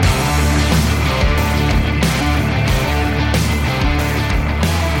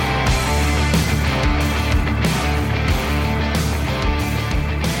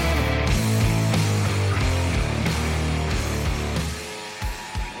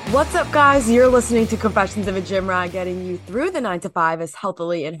What's up, guys? You're listening to Confessions of a Gym Rat, getting you through the 9 to 5 as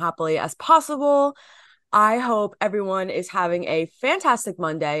healthily and happily as possible. I hope everyone is having a fantastic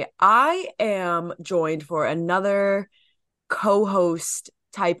Monday. I am joined for another co-host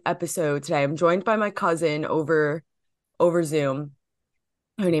type episode today. I'm joined by my cousin over Zoom.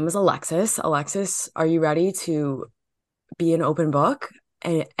 Her name is Alexis. Alexis, are you ready to be an open book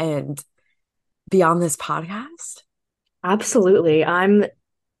and be on this podcast? Absolutely. I'm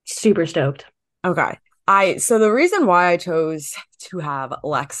super stoked. Okay. So the reason why I chose to have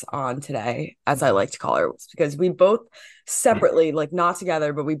Lex on today, as I like to call her, was because we both separately, like not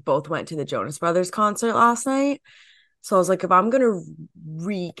together, but we both went to the Jonas Brothers concert last night. So I was like, if I'm gonna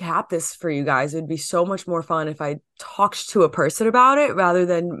recap this for you guys, it'd be so much more fun if I talked to a person about it rather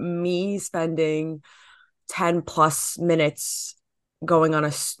than me spending 10 plus minutes going on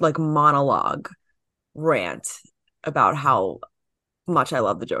a like monologue rant about how much I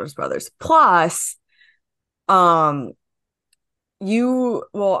love the Jonas Brothers. Plus, um,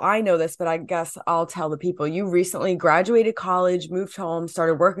 I know this, but I guess I'll tell the people. You recently graduated college, moved home,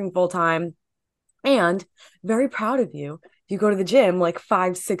 started working full time, and very proud of you. You go to the gym like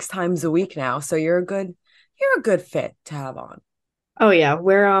 5, 6 times a week now, so you're a good fit to have on. Oh yeah,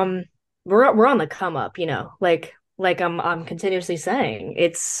 we're on the come up, I'm continuously saying.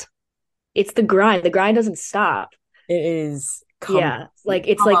 It's the grind. The grind doesn't stop. It is Yeah. Like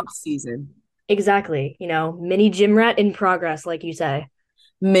it's come like up season. exactly, mini gym rat in progress, like you say.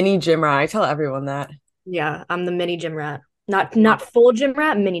 Mini gym rat. I tell everyone that. Yeah, I'm the mini gym rat. Not Not not full gym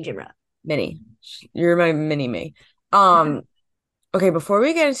rat, mini gym rat. mini. You're my mini me. Um, okay, before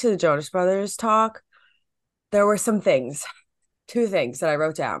we get into the Jonas Brothers talk, there were some things, two things that I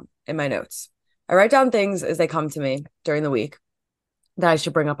wrote down in my notes. I write down things as they come to me during the week that I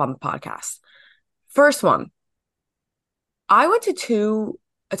should bring up on the podcast. First one, I went to two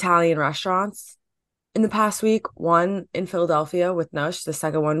Italian restaurants in the past week, one in Philadelphia with Nush, the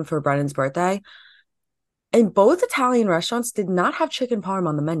second one for Brennan's birthday. And both Italian restaurants did not have chicken parm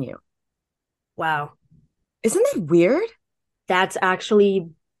on the menu. Wow. Isn't that weird? That's actually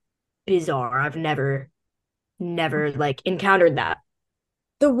bizarre. I've never like encountered that.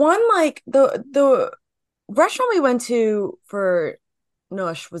 The one like the restaurant we went to for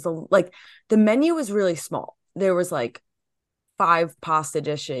Nush was like the menu was really small. There was like five pasta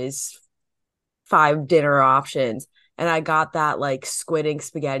dishes, five dinner options, and I got that like squid ink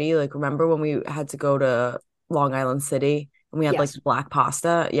spaghetti. Like remember when we had to go to Long Island City and we had like Yes, the black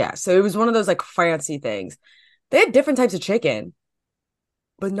pasta? Yeah, so it was one of those like fancy things. They had different types of chicken,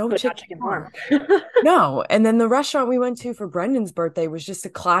 but no but not chicken chicken parm. parm. No, and then the restaurant we went to for Brendan's birthday was just a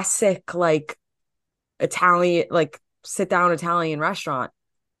classic like Italian, like sit down Italian restaurant.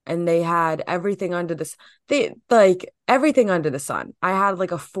 And they had everything under this they like everything under the sun. I had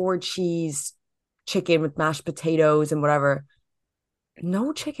like a four cheese chicken with mashed potatoes and whatever.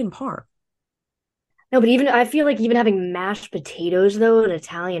 No chicken parm. No, but even I feel like even having mashed potatoes though at an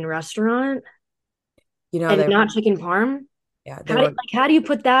Italian restaurant You know, and they not chicken parm, yeah, they how do were like how do you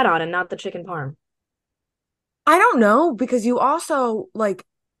put that on and not the chicken parm? I don't know because you also like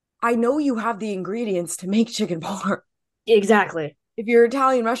I know you have the ingredients to make chicken parm. Exactly. If you're an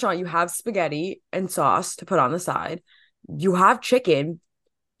Italian restaurant, you have spaghetti and sauce to put on the side. You have chicken,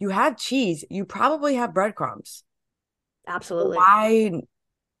 you have cheese, you probably have breadcrumbs. Absolutely.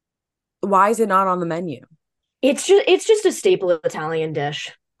 Why is it not on the menu? It's just a staple Italian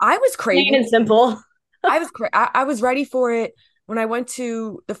dish. I was Plain craving and simple. I was ready for it when I went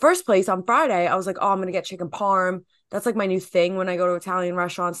to the first place on Friday. I was like, oh, I'm gonna get chicken parm. That's like my new thing when I go to Italian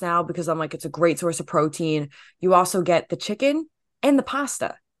restaurants now because I'm like, it's a great source of protein. You also get the chicken and the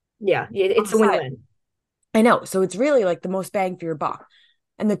pasta Yeah, on it's the a side. win-win. I know. So it's really like the most bang for your buck.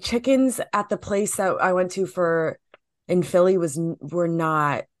 And the chickens at the place that I went to for in Philly were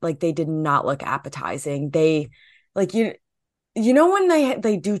not like they did not look appetizing. They like you know when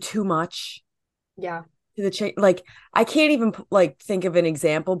they do too much Yeah. to the chick like I can't even like think of an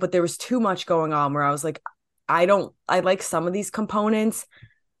example, but there was too much going on where I was like, I like some of these components,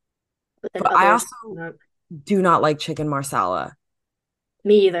 But then but I others, also do not like chicken marsala.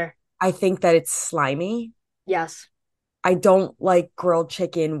 me either. I think that it's slimy. Yes. I don't like grilled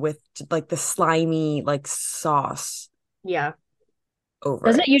chicken with like the slimy like sauce Yeah. over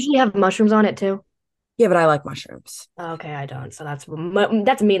Doesn't it. it usually have mushrooms on it too? Yeah, but I like mushrooms. Okay, I don't. So that's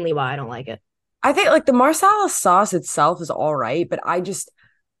mainly why I don't like it. I think like the marsala sauce itself is all right, but I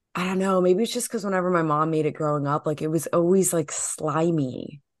don't know, maybe it's just because whenever my mom made it growing up, like it was always like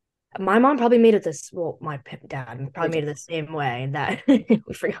slimy. My mom probably made it this, well, my dad Or probably made it the same way that we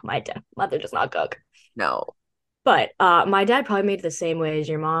forgot my dad. Mother does not cook. no. But my dad probably made it the same way as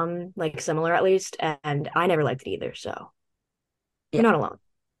your mom, like similar at least, and I never liked it either. So you're Yeah. not alone.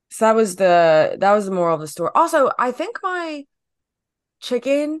 So that was the moral of the story. Also, I think my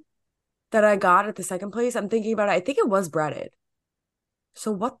chicken that I got at the second place, I'm thinking about it, I think it was breaded.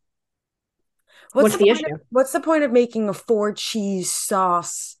 So what's What's the the point of issue? what's the point of making a four cheese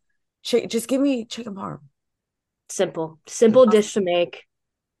sauce? Just give me chicken parm. Simple, I simple just, dish to make.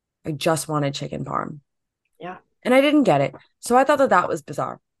 I just wanted chicken parm. Yeah. And I didn't get it. So I thought that that was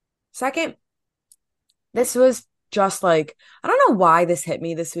bizarre. Second, this was just like, I don't know why this hit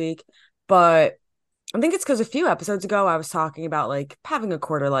me this week, but I think it's because a few episodes ago I was talking about like having a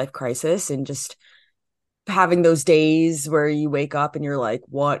quarter life crisis and just having those days where you wake up and you're like,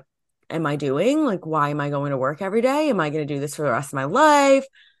 what am I doing? Like, why am I going to work every day? Am I going to do this for the rest of my life?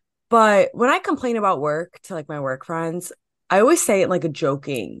 But when I complain about work to like my work friends, I always say it in like a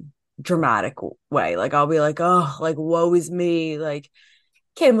joking, dramatic way. Like, I'll be like, oh, like, woe is me. Like,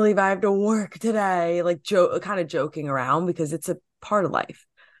 can't believe I have to work today. Like, kind of joking around because it's a part of life.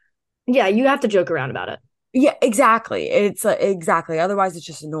 Yeah, you have to joke around about it. Yeah, exactly. It's exactly. Otherwise, it's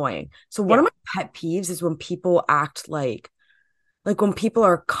just annoying. So one of Yeah. my pet peeves is when people act like when people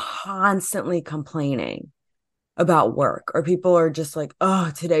are constantly complaining about work, or people are just like,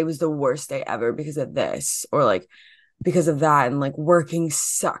 oh, today was the worst day ever because of this, or like because of that, and like working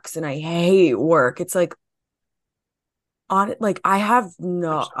sucks and I hate work. It's like on like I have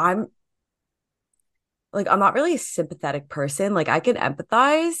no, 100%. I'm not really a sympathetic person. Like I can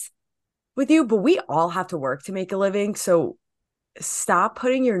empathize with you, but we all have to work to make a living. So stop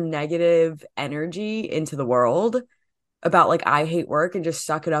putting your negative energy into the world about like I hate work and just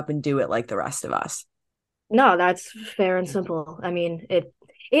suck it up and do it like the rest of us. No, that's fair and simple. I mean,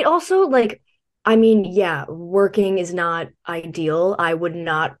 it also like I mean, yeah, working is not ideal. I would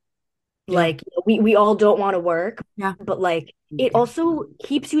not Yeah. like we all don't want to work, Yeah. but like it also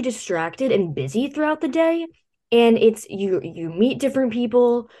keeps you distracted and busy throughout the day. And it's you meet different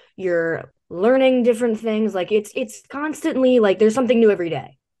people, you're learning different things. Like it's constantly like there's something new every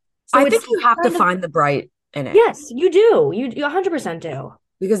day. I So think it's you have to kind of find the bright in it yes, you do. You 100% do.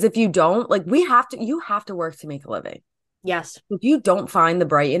 because if you don't, like you have to work to make a living. Yes. If you don't find the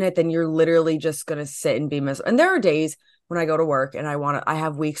bright in it, then you're literally just gonna sit and be miserable. And there are days when I go to work and I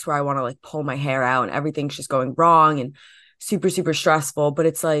have weeks where I want to like pull my hair out and everything's just going wrong and super, super stressful. But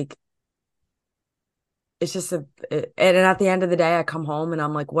it's like, it's just and at the end of the day, I come home and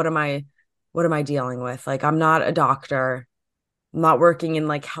I'm like, what am I dealing with? Like, I'm not a doctor. I'm not working in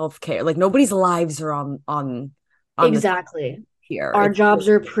like healthcare. Like nobody's lives are on the Exactly. here. Our It's jobs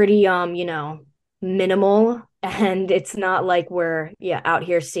are pretty minimal and it's not like we're yeah out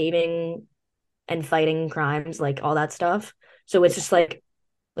here saving and fighting crimes like all that stuff. So it's just like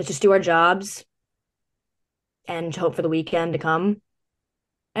let's just do our jobs and hope for the weekend to come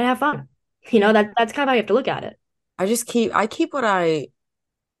and have fun. yeah. That's kind of how you have to look at it. I keep what I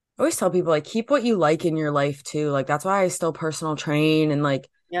always tell people, like keep what you like in your life too. Like that's why I still personal train and like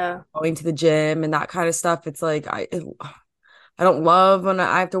Yeah. going to the gym and that kind of stuff. It's like I don't love when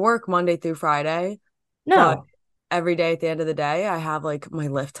I have to work Monday through Friday, but No. every day at the end of the day, I have like my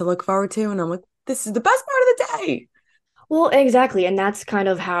lift to look forward to, and I'm like, this is the best part of the day. Well, exactly. And that's kind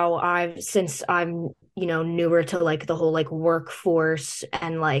of how since I'm, newer to like the whole like workforce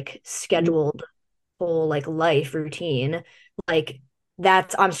and like scheduled whole like life routine, like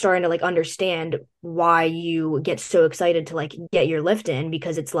that's I'm starting to like understand why you get so excited to like get your lift in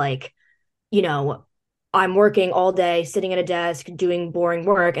because it's like, you know, I'm working all day, sitting at a desk, doing boring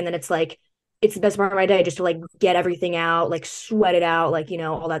work, and then it's like it's the best part of my day just to like get everything out, like sweat it out, like,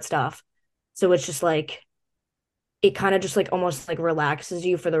 all that stuff. So it's just like it kind of just like almost like relaxes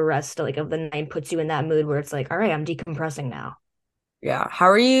you for the rest like of the night, puts you in that mood where it's like, all right, I'm decompressing now. Yeah. How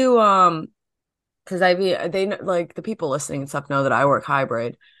are you? Because I mean, like the people listening and stuff know that I work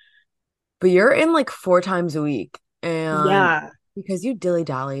hybrid, but you're in like four times a week, and Yeah, because you dilly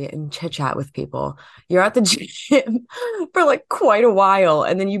dally and chit chat with people, you're at the gym for like quite a while,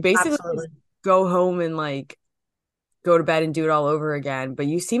 and then you basically just absolutely. go home and like go to bed and do it all over again. But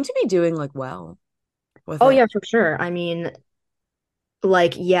you seem to be doing like well with Oh it. yeah, for sure. I mean,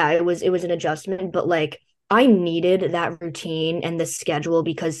 like yeah, it was an adjustment, but like I needed that routine and the schedule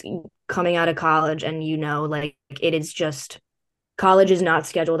because coming out of college and like it is just college is not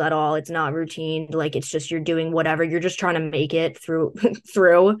scheduled at all. It's not routine. Like it's just you're doing whatever. You're just trying to make it through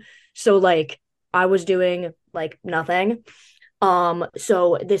through. So like I was doing like nothing.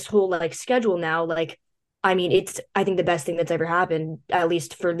 So this whole like schedule now, like I mean, it's I think the best thing that's ever happened, at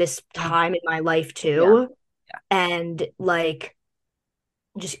least for this Yeah. time in my life Yeah. too. And like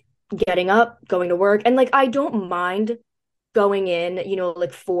just getting up, going to work. And like I don't mind going in,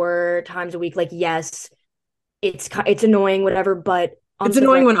 like 4 times a week. Like, yes, it's annoying, whatever, but It's on the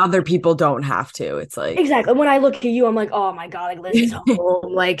annoying bright when other people don't have to. It's like, exactly. When I look at you, I'm like, oh my God, like Liz is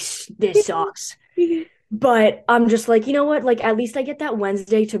home. Like this sucks. But I'm just like, you know what? Like at least I get that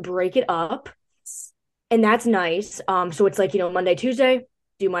Wednesday to break it up. And that's nice. So it's like, Monday, Tuesday,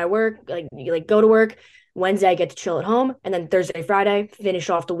 do my work, like go to work. Wednesday, I get to chill at home, and then Thursday, Friday, finish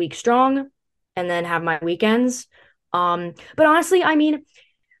off the week strong, and then have my weekends. But honestly, I mean,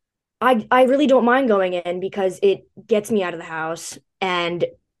 I really don't mind going in because it gets me out of the house. And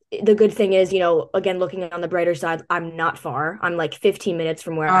the good thing is, again, looking on the brighter side, I'm not far. I'm like 15 minutes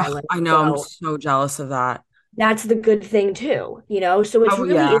from where I oh, live. I know. I'm So so jealous of that. that's the good thing too. So it's Oh,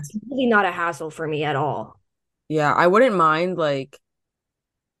 really yeah. it's really not a hassle for me at all. Yeah. I wouldn't mind, like,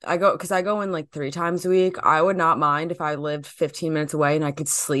 because I go in like 3 times a week. I would not mind if I lived 15 minutes away and I could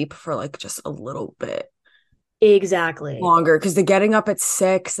sleep for like just a little bit Exactly. longer. Because the getting up at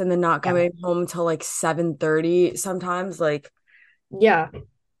 6 and then not Yeah. coming home till like 7:30 sometimes, like, Yeah.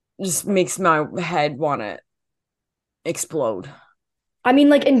 just makes my head want to explode. I mean,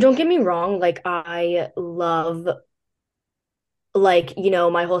 like, and don't get me wrong, like, I love, like,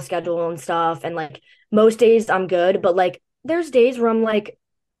 my whole schedule and stuff. And, like, most days I'm good, but, like, there's days where I'm like,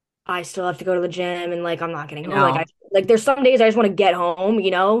 I still have to go to the gym and, like, I'm not getting I home. know. There's some days I just want to get home. I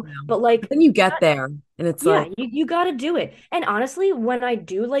know. But, But like, then you get there and it's yeah, like, you got to do it. And honestly, when I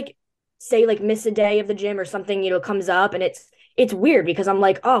do, like, say, like, miss a day of the gym or something, comes up and it's weird because I'm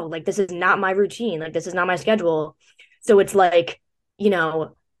like, oh, like, this is not my routine. Like, this is not my schedule. So it's like, you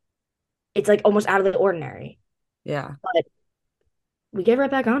know, it's like almost out of the ordinary. yeah. But we get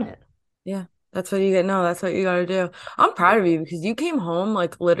right back on it. Yeah. That's what you get. No, that's what you got to do. I'm proud of you because you came home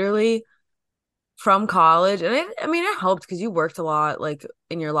like literally from college. And I mean, it helped because you worked a lot like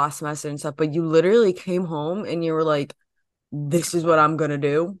in your last semester and stuff, but you literally came home and you were like, this is what I'm gonna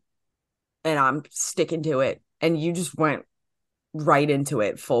do, and I'm sticking to it. And you just went right into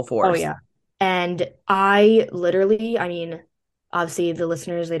it full Oh force. yeah. And I literally, I mean, obviously the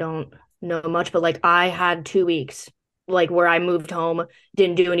listeners, they don't know much, but like I had 2 weeks like where I moved home,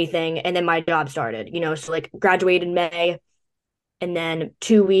 didn't do anything, and then my job started. So like graduated in May and then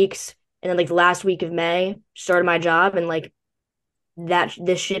 2 weeks, and then like the last week of May started my job, and like that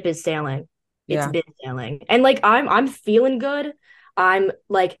this ship is sailing. It's Yeah. been sailing. And like I'm feeling good. I'm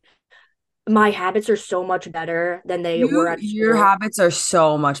like my habits are so much better than they were at Your school. habits are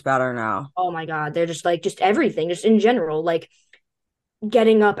so much better now. Oh my God, they're just like just everything, just in general, like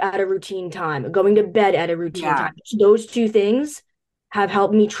getting up at a routine time, going to bed at a routine Yeah. time. Those two things have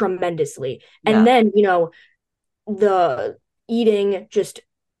helped me tremendously. And Yeah. then, the eating just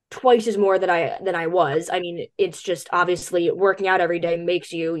twice as more than I was. I mean, it's just obviously working out every day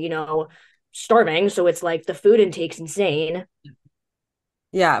makes you, starving. So it's like the food intake's insane.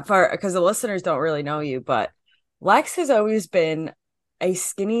 Yeah, for because the listeners don't really know you, but Lex has always been a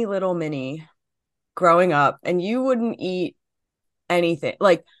skinny little mini growing up, and you wouldn't eat anything.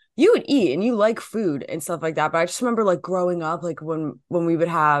 Like you would eat and you like food and stuff like that. But I just remember like growing up, like when we would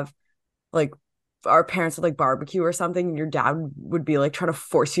have like our parents would like barbecue or something, and your dad would be like trying to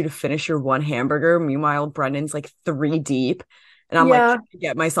force you to finish your one hamburger. Meanwhile, Brendan's like three deep. And I'm like Yeah, trying to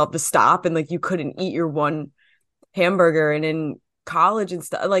get myself to stop, and like you couldn't eat your one hamburger. And in college and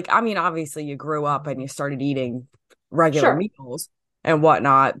stuff, like I mean, obviously you grew up and you started eating regular sure. meals and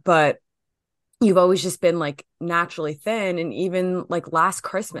whatnot, but you've always just been like naturally thin. And even like last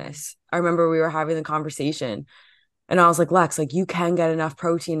Christmas, I remember we were having the conversation and I was like, Lex, like you can get enough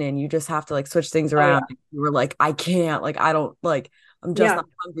protein in. You just have to like switch things Oh around. yeah. You were like, I can't, like, I don't like, I'm just Yeah. not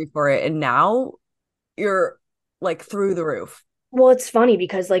hungry for it. And now you're like through the roof. Well, it's funny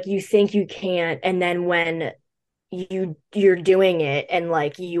because like you think you can't, and then when you're doing it and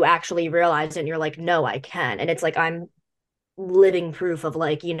like you actually realize it and you're like, no, I can. And it's like I'm living proof of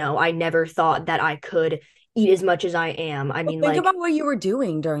like, I never thought that I could eat as much as I am. I Well, mean, think like, about what you were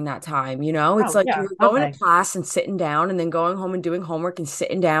doing during that time. You know, it's oh like you yeah, were going to nothing. class and sitting down and then going home and doing homework and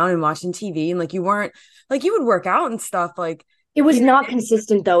sitting down and watching TV. And like you weren't like you would work out and stuff like, It was you not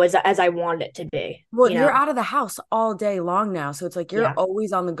consistent though as I wanted it to be, well, you know? you're out of the house all day long now. So it's like you're Yeah.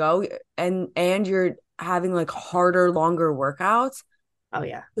 always on the go and you're having like harder, longer workouts. Oh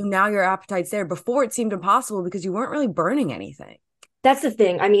yeah. So now your appetite's there. Before it seemed impossible because you weren't really burning anything. That's the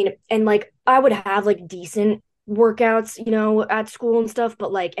thing. I mean, and like I would have like decent workouts, at school and stuff,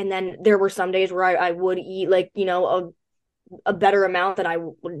 but like, and then there were some days where I would eat like, a better amount than I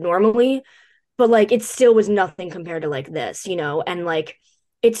would normally, but like it still was nothing compared to like this. And like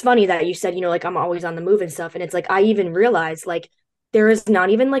it's funny that you said, like I'm always on the move and stuff. And it's like I even realized like there is not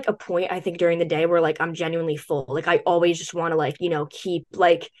even like a point I think during the day where like I'm genuinely full. Like I always just want to like, keep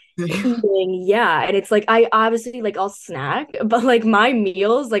like eating. Yeah. And it's like I obviously like I'll snack, but like my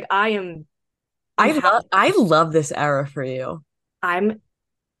meals, like I'm happy. I love this era for you. I'm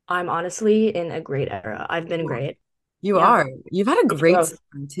I'm honestly in a great era. I've been You are. great. You Yeah. are. You've had a It's great growth.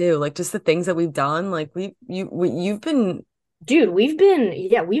 season too. Like just the things that we've done. Like you've been. Dude, we've been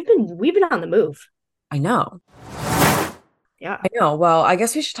on the move. I know. Yeah, I know. Well, I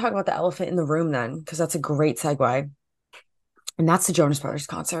guess we should talk about the elephant in the room then, because that's a great segue. And that's the Jonas Brothers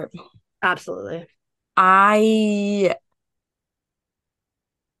concert. absolutely. I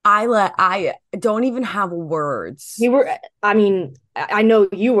I don't even have We words. were, I mean, I know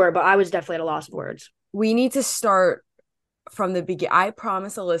you were, but I was definitely at a loss of words. We need to start from the beginning. I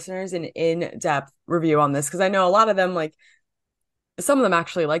promise the listeners an in-depth review on this because I know a lot of them like some of them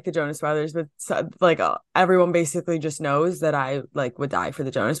actually like the Jonas Brothers, but like everyone basically just knows that I like would die for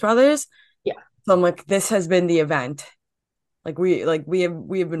the Jonas Brothers. Yeah, So I'm like, this has been the event. We have been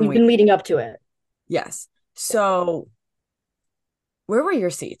we've waiting. been leading up to it. Yes. So where were your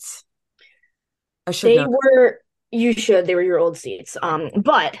seats? I should They know. were, they were your old seats.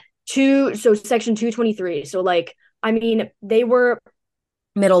 But so section 223. So like, I mean, they were,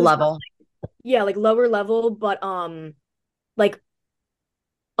 Middle so it's not, level. yeah, like lower level, but like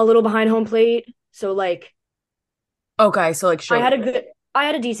a little behind home plate. So like, Okay, so like I show. had a good, I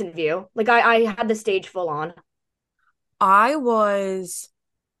had a decent view. Like I had the stage full on. I was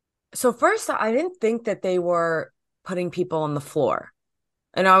so first I didn't think that they were putting people on the floor.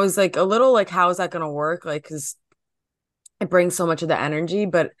 And I was like a little like, how is that gonna work? Like, because it brings so much of the energy.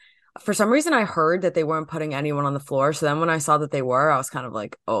 But for some reason I heard that they weren't putting anyone on the floor. So then when I saw that they were, I was kind of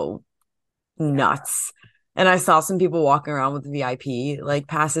like, oh, nuts. And I saw some people walking around with VIP like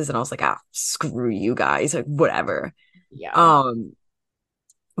passes, and I was like, ah, screw you guys, like whatever. Yeah. Um,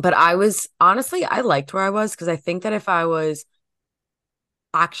 but I was honestly, I liked where I was because I think that if I was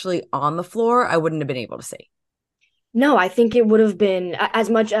actually on the floor, I wouldn't have been able to see. No, I think it would have been as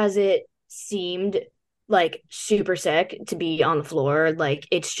much as it seemed like super sick to be on the floor. Like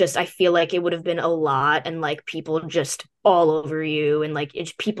it's just, I feel like it would have been a lot and like people just all over you and like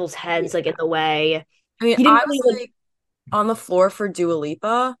it's people's heads like in Yeah. the way. I mean, You I didn't was really like like on the floor for Dua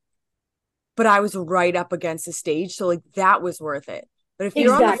Lipa, but I was right up against the stage. So like that was worth it. But if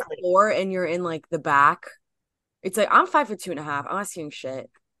you're on the exactly. floor and you're in like the back, it's like I'm 5'2.5". I'm not seeing shit.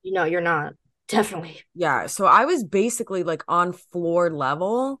 You're not. Definitely. Yeah. So I was basically like on floor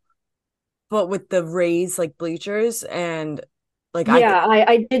level, but with the raised like bleachers and like Yeah,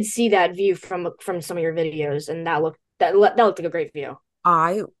 I did see that view from some of your videos and that looked like a great view.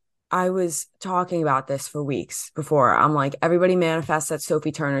 I I was talking about this for weeks before. I'm like, everybody manifests that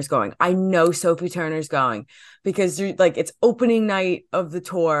Sophie Turner's going. I know Sophie Turner's going because like it's opening night of the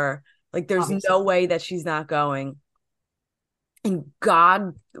tour. Like there's Obviously. no way that she's not going. And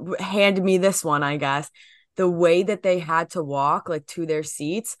God handed me this one, I guess. The way that they had to walk like to their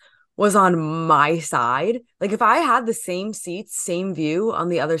seats was on my side. Like if I had the same seats, same view on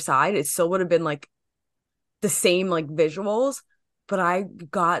the other side, it still would have been like the same like visuals, but I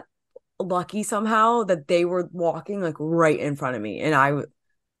got lucky somehow that they were walking like right in front of me, and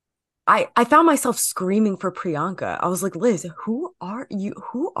I found myself screaming for Priyanka. I was like, Liz, who are you?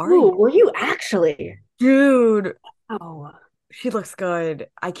 Who are you? Ooh, were you actually? Dude, Oh. she looks good.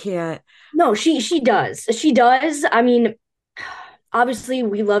 I can't. No, she does. She does. I mean, obviously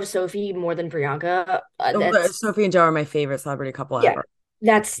we love Sophie more than Priyanka. Sophie and Joe are my favorite celebrity couple Yeah, ever.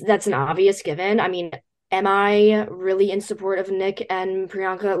 that's an obvious given. I mean, am I really in support of Nick and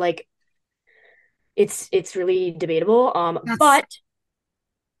Priyanka? Like it's really debatable. That's But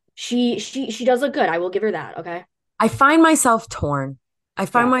she does look good. I will give her that, okay? I find myself torn. I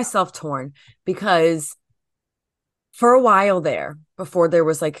find Yeah. myself torn because for a while there, before there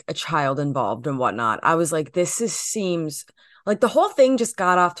was like a child involved and whatnot, I was like, seems like the whole thing just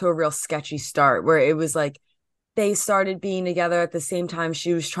got off to a real sketchy start where it was like they started being together at the same time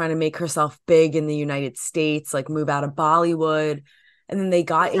she was trying to make herself big in the United States, like move out of Bollywood. And then they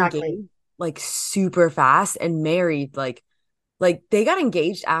got Exactly. engaged like super fast and married like they got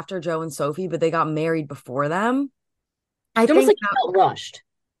engaged after Joe and Sophie, but they got married before them. I It's almost think like it felt rushed.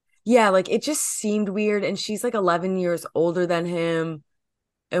 yeah, like it just seemed weird. And she's like 11 years older than him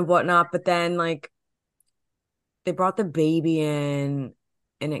and whatnot. But then like they brought the baby in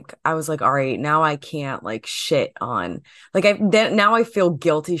and I was like, all right, now I can't like shit on like now I feel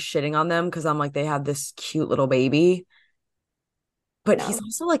guilty shitting on them because I'm like they have this cute little baby. But he's No.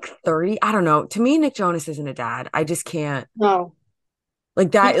 also like 30. I don't know. To me, Nick Jonas isn't a dad. I just can't No.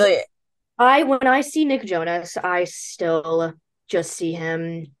 like that. He Like I when I see Nick Jonas, I still just see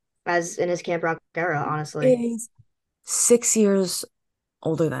him as in his Camp Rock era, honestly. Is 6 years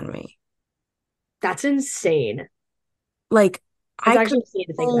older than me. That's insane. Like That's I could actually insane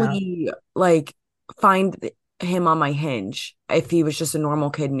to think about. only like find him on my hinge if he was just a normal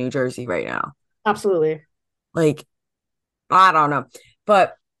kid in New Jersey right now. Absolutely. Like I don't know.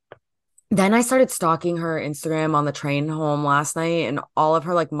 But then I started stalking her Instagram on the train home last night, and all of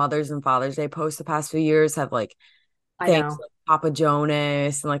her like Mother's and Father's Day posts the past few years have like I thanks know. like Papa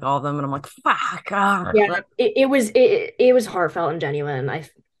Jonas and like all of them. And I'm like, fuck. Yeah, Like, it was heartfelt and genuine.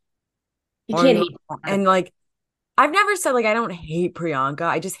 You or can't no. hate that. And like I've never said like I don't hate Priyanka.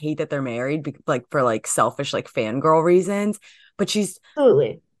 I just hate that they're married like for like selfish like fangirl reasons. But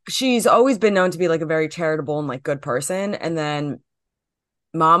Absolutely. she's always been known to be like a very charitable and like good person. And then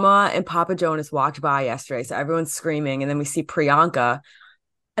Mama and Papa Jonas walked by yesterday, so everyone's screaming, and then we see Priyanka,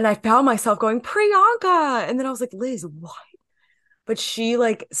 and I found myself going Priyanka, and then I was like, Liz, what? But she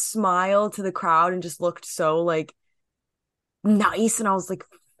like smiled to the crowd and just looked so like nice, and I was like,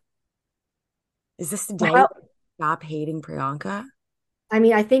 is this the day How, stop hating Priyanka? I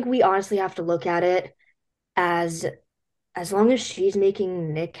mean, I think we honestly have to look at it as as long as she's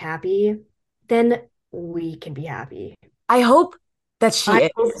making Nick happy, then we can be happy. I hope that I she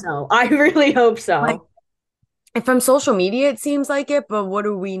is. hope so. I really hope Like, so. and from social media, it seems like it, but what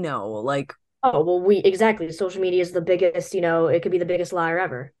do we know? Like, Oh, well, we exactly. Social media is the biggest, it could be the biggest liar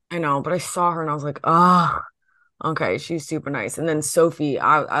ever. I know, but I saw her and I was like, oh, okay, she's super nice. And then Sophie,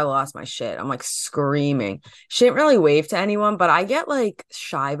 I lost my shit. I'm like screaming. She didn't really wave to anyone, but I get like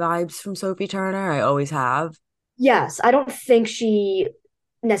shy vibes from Sophie Turner. I always have. Yes, I don't think she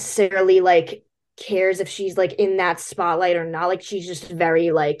necessarily like cares if she's like in that spotlight or not. Like she's just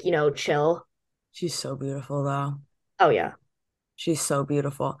very like, chill. She's so beautiful though. Oh yeah. She's so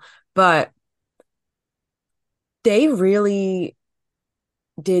beautiful. But they really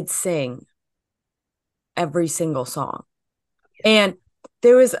did sing every single song. And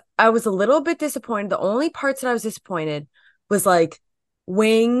I was a little bit disappointed. The only parts that I was disappointed was like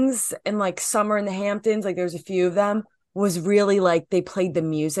Wings and like Summer in the Hamptons, like there's a few of them, was really like they played the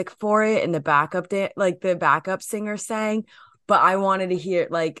music for it and the like the backup singer sang. But I wanted to hear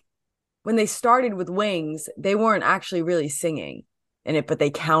like when they started with Wings, they weren't actually really singing in it, but they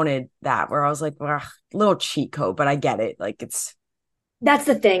counted that where I was like, ugh, little cheat code, but I get it. Like it's That's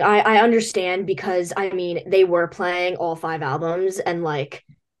the thing. I understand because I mean they were playing all five albums and like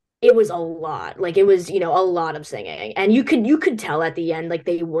it was a lot. Like it was, a lot of singing. And you could tell at the end like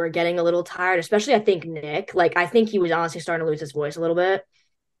they were getting a little tired, especially I think Nick. Like I think he was honestly starting to lose his voice a little bit.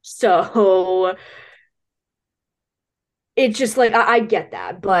 So it's just like I get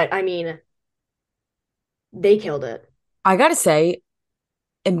that, but I mean they killed it. I gotta say,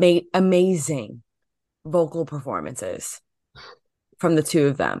 it made amazing vocal performances from the two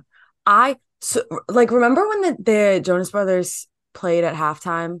of them. I so like remember when the Jonas Brothers played at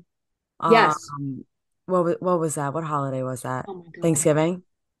halftime? Yes. What was that? What holiday was that? Oh my God. Thanksgiving?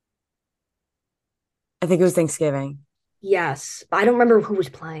 I think it was Thanksgiving. Yes. I don't remember who was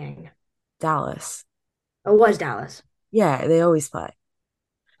playing. Dallas. Oh, it was Dallas. Yeah, they always play.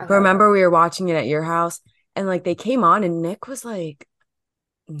 But Okay. remember we were watching it at your house and like they came on and Nick was like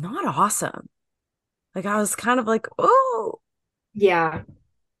not awesome. Like I was kind of like, oh, Yeah.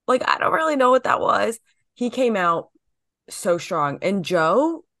 like I don't really know what that was. He came out so strong. And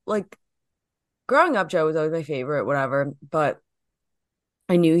Joe, like growing up, Joe was always my favorite, whatever. But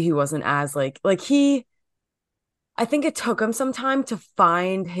I knew he wasn't as like he I think it took him some time to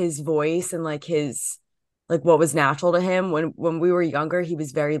find his voice and like his like what was natural to him. When we were younger, he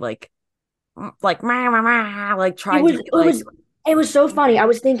was very like mah, mah, mah, like It tried to was be it like was it was so funny. I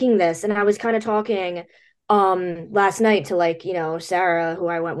was thinking this and I was kind of talking last night to like, Sarah who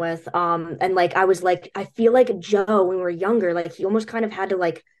I went with and like I was like I feel like Joe when we were younger like he almost kind of had to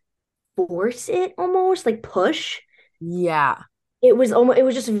like force it almost like push. yeah, It was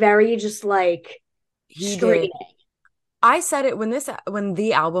just very just like he straight. did. I said it when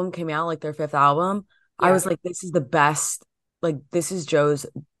the album came out, like their fifth album, I Yeah. was like, this is the best, like this is Joe's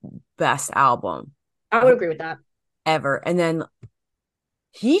best album I would agree with that. ever. And then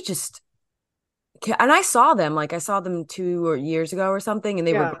he just and I saw them, like I saw them 2 years ago or something, and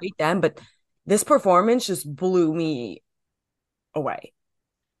they were Yeah. great then, but this performance just blew me away.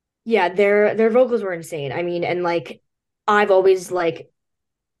 Yeah, their vocals were insane. I mean, and like I've always like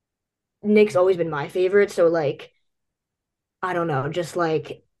Nick's always been my favorite, so like I don't know, just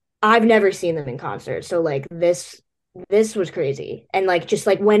like I've never seen them in concert. So like this was crazy. And like just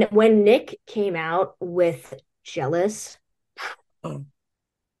like when Nick came out with Jealous, Oh.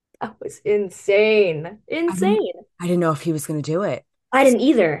 That was insane. I didn't Insane. I didn't know if he was gonna do it. I didn't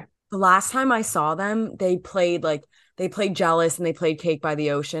either. The last time I saw them, they played Jealous and they played Cake by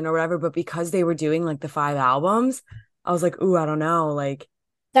the Ocean or whatever, but because they were doing like the five albums, I was like, ooh, I don't know, like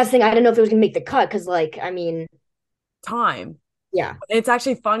That's the thing. I didn't know if it was gonna make the cut because, like, I mean, time. yeah. It's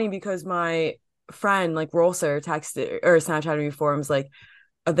actually funny because my friend, like Rolser, texted or Snapchatted me before and was like,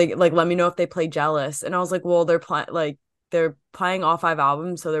 they like let me know if they play Jealous. And I was like, well, they're playing all five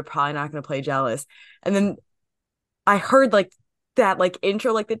albums, so they're probably not gonna play Jealous. And then I heard like that like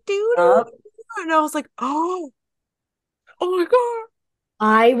intro, like the doo doo, Yup. and I was like, oh my God.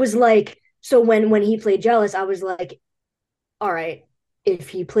 I was like, so when he played Jealous, I was like, all right, if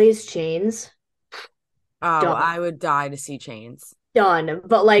he plays Chains, Oh, done, I would die to see Chains. done.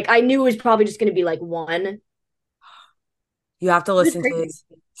 But like, I knew it was probably just gonna be like one. You have to It was listen to crazy. his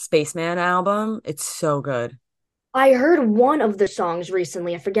Spaceman album. It's so good. I heard one of the songs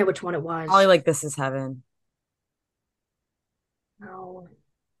recently. I forget which one it Probably was. like This Is Heaven. No,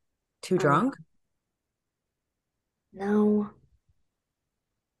 Too I don't know. drunk? No,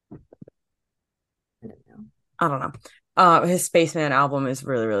 I don't know. I don't know. His Spaceman album is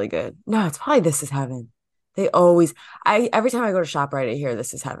really, really good. No, it's probably This Is Heaven. They always, I every time I go to ShopRite, I hear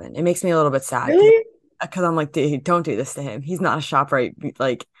This Is Heaven. It makes me a little bit sad Really? because I'm like, dude, don't do this to him. He's not a ShopRite,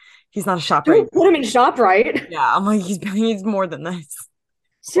 like, he's not a ShopRite. Don't put him in ShopRite. Yeah, I'm like, he's more than this.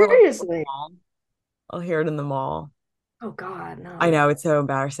 Or like the Seriously. mall. I'll hear it in the mall. Oh God, I no. know it's so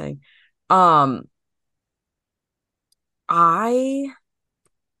embarrassing. Um, I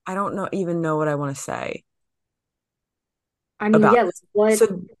I don't know even know what I want to say I mean, about yeah, like this. what?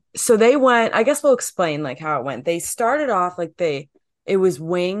 So they went, I guess we'll explain like how it went. They started off like it was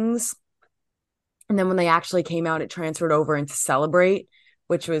Wings, and then when they actually came out, it transferred over into Celebrate,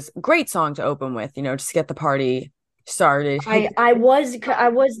 which was a great song to open with, just to get the party started. Hit I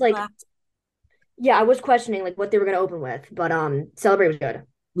was like, left. yeah, I was questioning like what they were gonna open with, but Celebrate was good.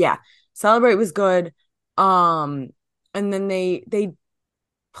 Yeah. Celebrate was good. Um, and then they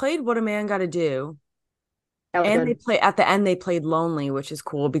played What a Man Gotta Do. That was And they good. play at the end they played Lonely, which is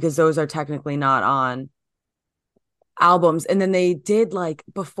cool because those are technically not on albums. And then they did like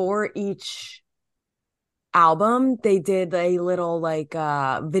before each album, they did a little like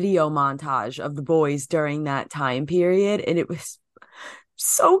video montage of the boys during that time period. And it was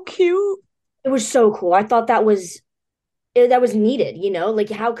so cute. It was so cool. I thought that was needed, you know? Like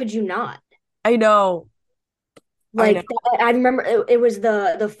how could you not? I know. I know. Like I remember it was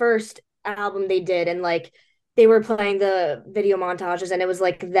the first album they did and like they were playing the video montages and it was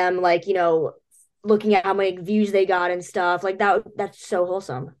like them like, looking at how many views they got and stuff. Like that's so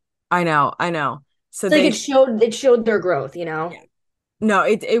wholesome. I know. I know. So It's like they it showed their growth, you know? yeah. No,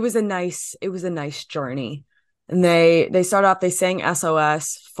 it was a nice journey. And they start off, they sang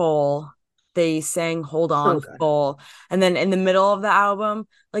SOS full. They sang Hold So On good. full. And then in the middle of the album,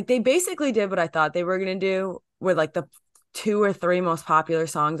 like they basically did what I thought they were gonna do with like the two or three most popular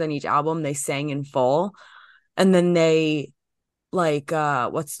songs on each album, they sang in full. And then they like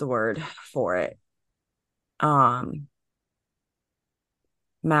what's the word for it? Um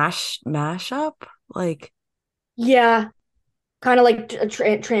mash up? Like Yeah, kind of like a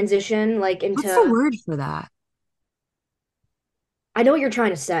transition like what's the into word for that? I know what you're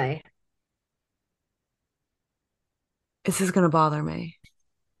trying to say. This is gonna bother me.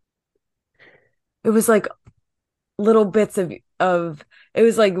 It was like little bits of it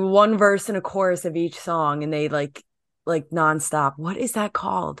was like one verse and a chorus of each song and they like nonstop. What is that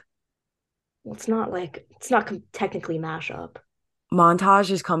called? Well, it's not technically mashup.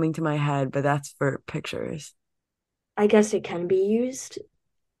 Montage is coming to my head, but that's for pictures. I guess it can be used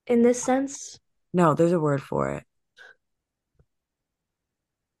in this sense. No, there's a word for it.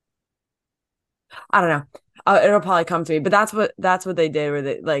 I don't know. It'll probably come to me, but that's what they did with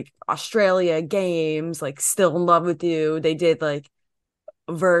it. Like Australia games, like Still in Love with You. They did like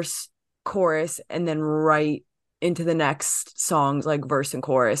verse, chorus, and then right into the next songs, like verse and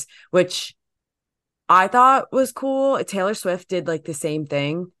chorus, which I thought was cool. Taylor Swift did like the same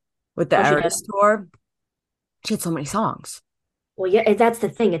thing with the Oh, she did. Eras tour. She had so many songs. Well, yeah, that's the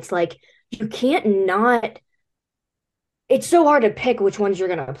thing. It's like you can't not. It's so hard to pick which ones you're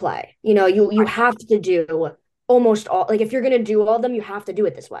gonna play. You have to do almost all. Like if you're gonna do all of them, you have to do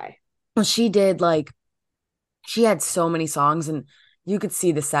it this way. Well, she had so many songs and you could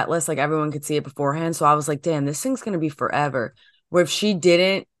see the set list, like everyone could see it beforehand. So I was like, damn, this thing's gonna be forever. Where if she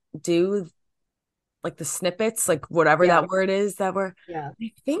didn't do like the snippets, like whatever Yeah, that word is that were, yeah.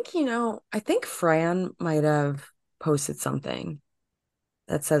 I think Fran might have posted something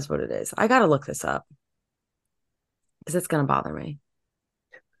that says what it is. I gotta look this up because it's gonna bother me.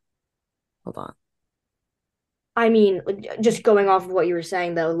 Hold on. I mean, just going off of what you were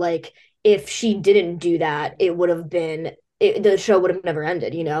saying though, like if she didn't do that, it would have been the show would have never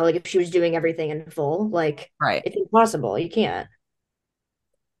ended, you know? Like if she was doing everything in full, like Right. it's impossible. You can't.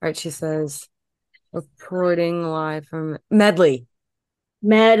 Right. She says, reporting live from Medley.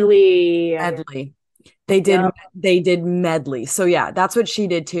 Medley. Medley. They did Yep. they did medley. So yeah, that's what she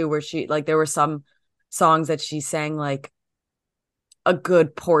did too, where she like there were some songs that she sang like a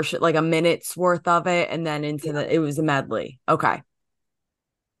good portion, like a minute's worth of it, and then into Yeah. the it was a medley. Okay.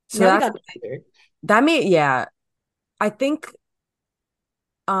 So Never that's got tired. that made yeah. I think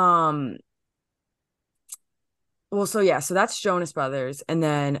um well so yeah, so that's Jonas Brothers. And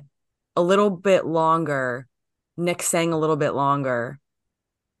then a little bit longer, Nick sang a little bit longer.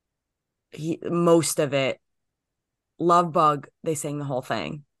 Most of it. Love Bug, they sang the whole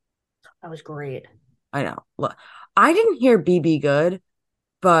thing. That was great. I know. Look, I didn't hear BB Good,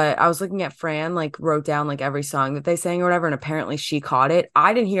 but I was looking at Fran, like wrote down like every song that they sang or whatever, and apparently she caught it.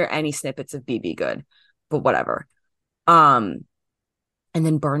 I didn't hear any snippets of BB Good, but whatever. Um, and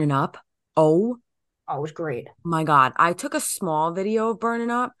then Burning Up. Oh Oh, it was great. my God. I took a small video of Burning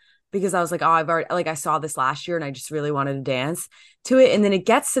Up because I was like, oh, I've already like I saw this last year and I just really wanted to dance to it. And then it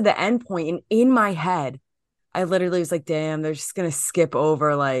gets to the end point, and in my head, I literally was like, damn, they're just gonna skip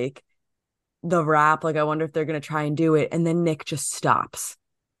over like the rap. Like, I wonder if they're gonna try and do it. And then Nick just stops.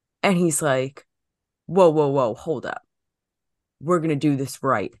 And he's like, whoa, whoa, whoa, hold up. We're going to do this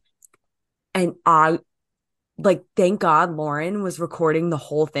right. And I, like, thank God Lauren was recording the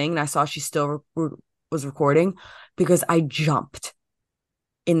whole thing. And I saw she still was recording because I jumped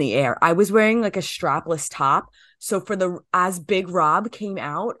in the air. I was wearing like a strapless top. So for the, as Big Rob came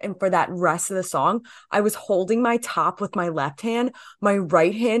out and for that rest of the song, I was holding my top with my left hand, my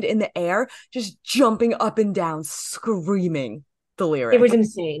right hand in the air, just jumping up and down, screaming the It was lyric.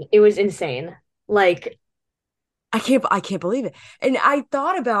 insane. It was insane. Like, I can't believe it. And I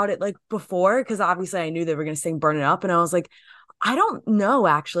thought about it like before, because obviously I knew they were gonna sing Burn It Up. And I was like, I don't know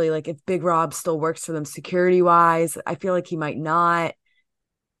actually, like if Big Rob still works for them security wise. I feel like he might not.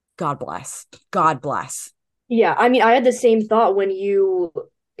 God bless. God bless. yeah, I mean, I had the same thought when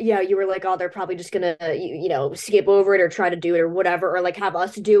yeah, you were like, oh, they're probably just gonna, skip over it or try to do it or whatever, or like have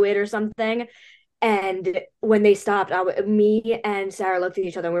us do it or something. And when they stopped, me and Sarah looked at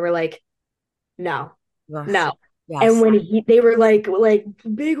each other and we were like, no, Ugh. no. And Yes. when they were like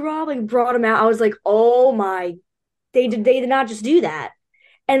Big Rob like brought him out, I was like, oh my, they did not just do that.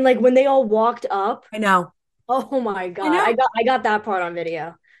 And like when they all walked up, I know. oh my I God, know. I got that part on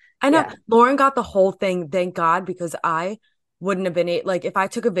video. I know. Yeah, Lauren got the whole thing, thank God, because I wouldn't have been like if I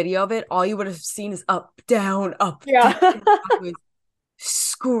took a video of it, all you would have seen is up, down, up, down. yeah. I was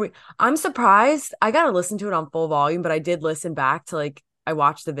screw. I'm surprised. I gotta listen to it on full volume, but I did listen back to like I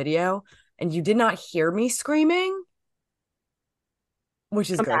watched the video and you did not hear me screaming,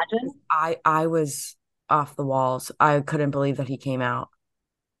 which is good. Imagine. I was off the walls. I couldn't believe that he came out.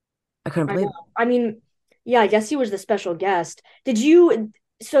 I couldn't I believe know. it. I mean, yeah, I guess he was the special guest. Did you,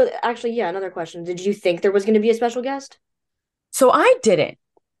 so actually, yeah, another question. Did you think there was going to be a special guest? So I didn't.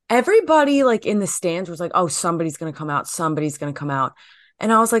 Everybody like in the stands was like, "Oh, somebody's gonna come out. Somebody's gonna come out,"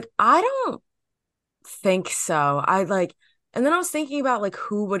 and I was like, "I don't think so." I like, and then I was thinking about like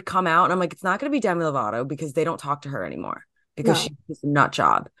who would come out, and I'm like, it's not gonna be Demi Lovato because they don't talk to her anymore because No. she's a nut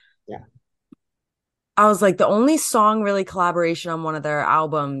job. Yeah. I was like, the only song really collaboration on one of their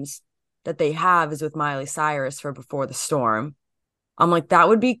albums that they have is with Miley Cyrus for Before the Storm. I'm like, that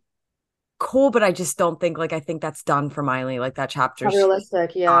would be cool, but I just don't think like I think that's done for Miley. Like that Not chapter's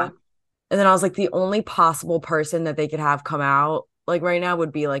realistic, yeah. gone. And then I was like, the only possible person that they could have come out like right now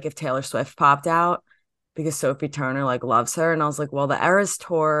would be like if Taylor Swift popped out because Sophie Turner like loves her. And I was like, well, the Eras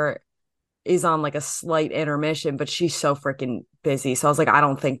tour is on like a slight intermission, but she's so freaking busy. So I was like, I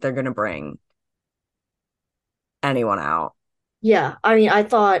don't think they're gonna bring anyone out. Yeah. I mean, I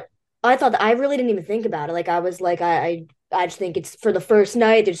thought that I really didn't even think about it. Like I was like, I just think it's for the first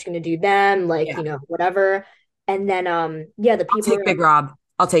night, they're just gonna do them, like, Yeah. whatever. And then yeah, the I'll people take are gonna Big Rob.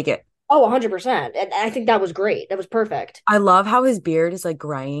 I'll take it. oh, 100%. And I think that was great. That was perfect. I love how his beard is like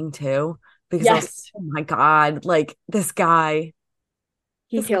graying too, because I was like, Yes. oh my God, like He this guy.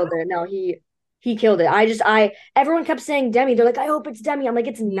 killed it. No, he killed it. I everyone kept saying Demi. They're like, I hope it's Demi. I'm like,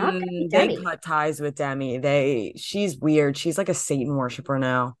 it's not gonna be They Demi. cut ties with Demi. She's weird. She's like a Satan worshiper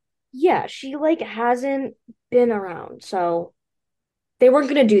now. Yeah, she like hasn't been around. So they weren't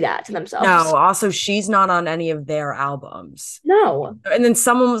gonna do that to No, themselves. also she's not on any of their albums. No, And then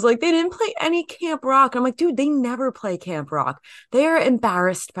someone was like, they didn't play any Camp Rock. I'm like, dude, they never play Camp Rock. They are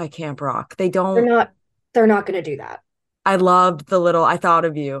embarrassed by Camp Rock. They they're don't. not they're not gonna do that. I loved the little, I thought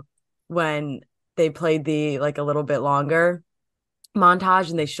of you when they played the like a little bit longer montage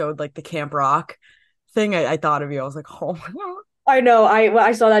and they showed like the Camp Rock thing, I thought of you. I was like, oh my God. I know.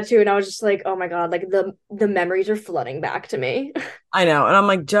 I saw that too, and I was just like, oh my God, like the memories are flooding back to me. I know. And I'm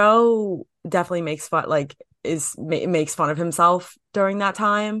like, Joe definitely makes fun, like, makes fun of himself during that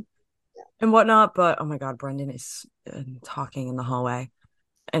time and whatnot. But oh my God, Brendan is talking in the hallway.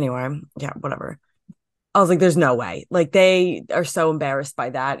 Anyway, yeah, whatever. I was like, there's no way. Like, they are so embarrassed by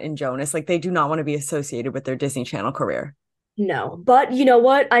that in Jonas. Like, they do not want to be associated with their Disney Channel career. No, but you know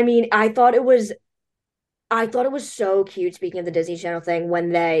what? I mean, I thought it was so cute, speaking of the Disney Channel thing,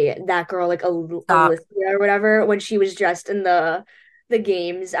 when that girl, like Stop. Alicia or whatever, when she was dressed in the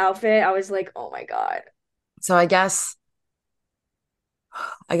games outfit, I was like, oh my God. So I guess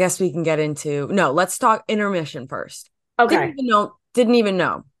we can get into no, let's talk intermission first. Okay. Didn't even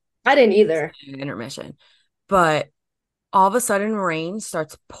know I didn't either. intermission. But all of a sudden rain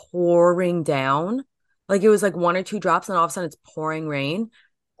starts pouring down. Like it was like one or two drops, and all of a sudden it's pouring rain.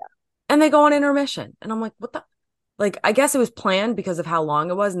 And they go on intermission. And I'm like, what the like I guess it was planned because of how long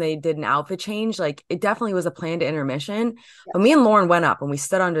it was and they did an outfit change. Like it definitely was a planned intermission. But me Yes. and Lauren went up and we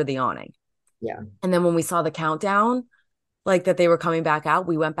stood under the awning. Yeah. And then when we saw the countdown, like that they were coming back out,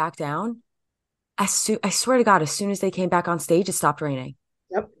 we went back down. I swear to God, as soon as they came back on stage, it stopped raining.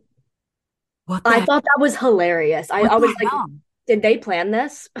 Yep. What the I heck? thought that was hilarious. I, What I was the like, hell? did they plan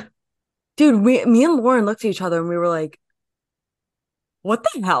this? Dude, me and Lauren looked at each other and we were like, what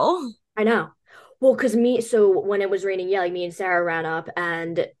the hell? I know. Well, because so when it was raining, yeah, like me and Sarah ran up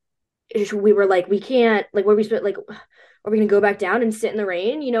and we were like, we can't, like, where we spent, like, are we gonna go back down and sit in the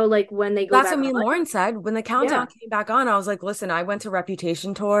rain? Like when they go That's back what me and on? Lauren said. When the countdown Yeah, came back on, I was like, listen, I went to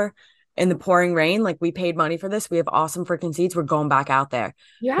Reputation Tour in the pouring rain. Like, we paid money for this. We have awesome freaking seats. We're going back out there.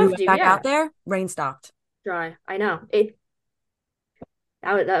 you We have went to. back Yeah, out there, rain stopped. dry. I know it.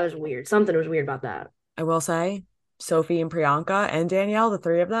 That was weird. Something was weird about that. I will say, Sophie and Priyanka and Danielle, the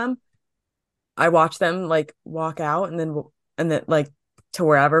three of them, I watched them like walk out and then like to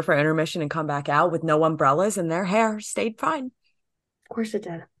wherever for intermission and come back out with no umbrellas and their hair stayed fine. Of course it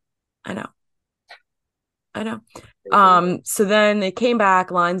did. I know. I know. Crazy. So then they came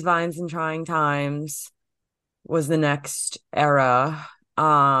back, Lines, Vines, and Trying Times was the next era.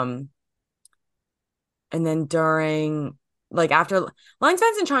 And then during like after Lines,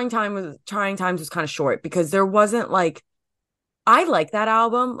 Vines, and Trying Times was kind of short because there wasn't like I like that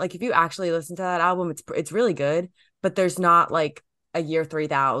album. Like if you actually listen to that album, it's really good, but there's not like a year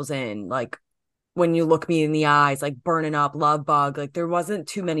 3000, like when you look me in the eyes, like Burning Up, Love Bug, like there wasn't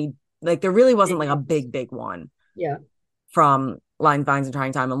too many, like there really wasn't Big like a hits. big one Yeah. from Line Vines and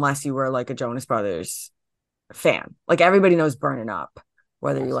Trying Time, unless you were like a Jonas Brothers fan. Like everybody knows Burning Up,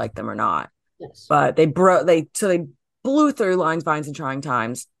 whether you Yes. like them or not. Yes. But they blew through Lines, Vines, and Trying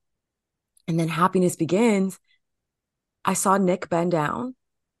Times. And then Happiness Begins. I saw Nick bend down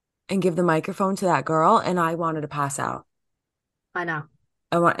and give the microphone to that girl, and I wanted to pass out. I know.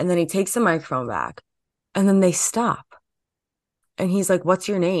 And then he takes the microphone back, and then they stop. And he's like, "What's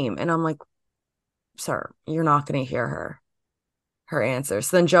your name?" And I'm like, "Sir, you're not going to hear her answer."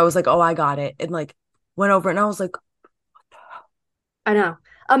 So then Joe was like, "Oh, I got it," and like went over, and I was like, I know.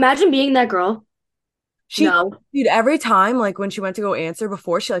 Imagine being that girl. She, No, dude, every time, like when she went to go answer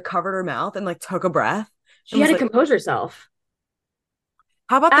before, she like covered her mouth and like took a breath and she had was to like, compose herself,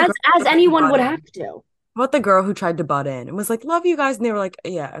 "How about the as girl as who tried to anyone butt would in? have to. How about the girl who tried to butt in and was like, 'Love you guys,' and they were like,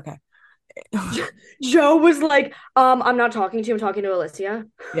 'Yeah, okay.'" Joe was like, I'm not talking to you, I'm talking to Alicia.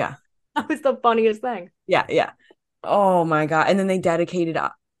 Yeah, That was the funniest thing. yeah, yeah. Oh my God. And then they dedicated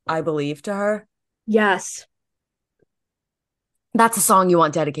I Believe to her. Yes. That's a song you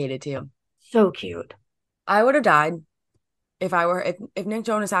want dedicated to you. So cute. I would have died if Nick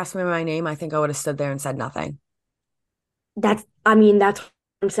Jonas asked me my name, I think I would have stood there and said nothing. I mean, that's what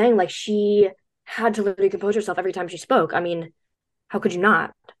I'm saying. Like she had to literally compose herself every time she spoke. I mean, how could you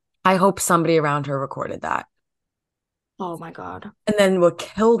not? I hope somebody around her recorded that. Oh my God. And then what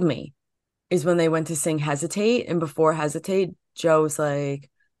killed me is when they went to sing Hesitate. And before Hesitate, Joe's like,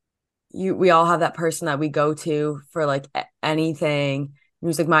 we all have that person that we go to for like anything. He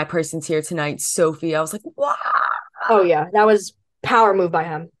was like, my person's here tonight, Sophie. I was like, wow. Oh yeah, that was power move by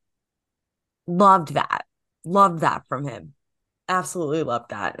him. Loved that. Loved that from him. Absolutely loved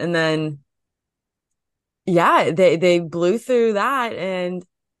that. And then yeah, they blew through that and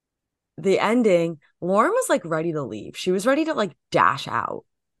the ending, Lauren was like ready to leave. She was ready to like dash out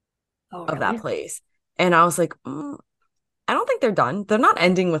Oh of that really? place. And I was like, I don't think they're done. They're not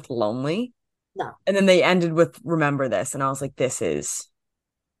ending with Lonely. No. And then they ended with Remember This. And I was like, this is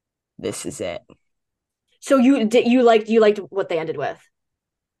it. So you liked what they ended with?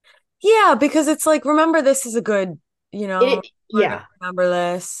 Yeah, because it's like, remember this is a good, you know, we're gonna Yeah, remember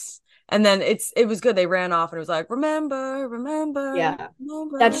this. And then it was good. They ran off and it was like, remember, remember, yeah,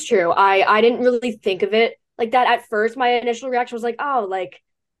 remember. that's true. I didn't really think of it like that at first. My initial reaction was like, oh, like,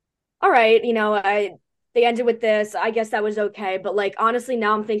 all right, I they ended with this. I guess that was okay. But like honestly,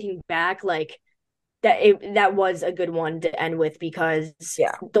 now I'm thinking back, like that was a good one to end with because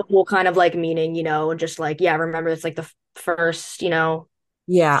Yeah. the whole kind of like meaning, just like, yeah, remember it's like the first,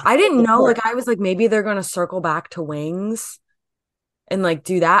 Yeah. I didn't know, like tour. I was like, maybe they're gonna circle back to Wings and like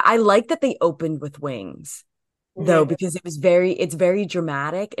do that. I like that they opened with Wings though, Mhm. because it's very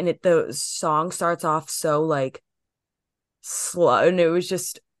dramatic and the song starts off so like slow and it was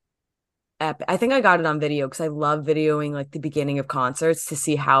just epic. I think I got it on video because I love videoing like the beginning of concerts to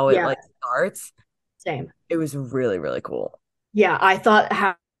see how it Yeah, like starts. same. It was really, really cool. Yeah, I thought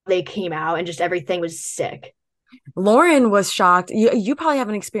how they came out and just everything was sick. Lauren was shocked. You probably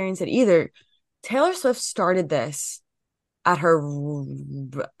haven't experienced it either. Taylor Swift started this at her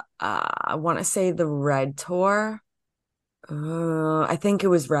I want to say the Red tour. I think it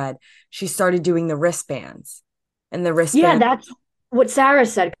was Red. She started doing the wristbands and the Yeah, wristband. that's what Sarah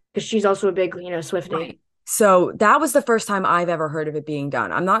said because she's also a big, Swiftie. Right. So that was the first time I've ever heard of it being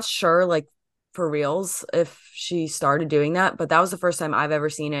done. I'm not sure, like for reals, if she started doing that, but that was the first time I've ever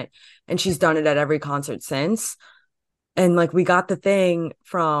seen it. And she's done it at every concert since. And like we got the thing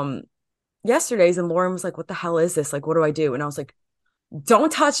from yesterday's, and Lauren was like, "What the hell is this? Like, what do I do?" And I was like,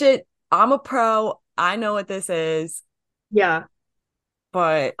 "Don't touch it. I'm a pro. I know what this is." Yeah.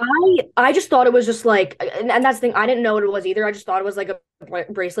 But I just thought it was just like, and that's the thing. I didn't know what it was either. I just thought it was like a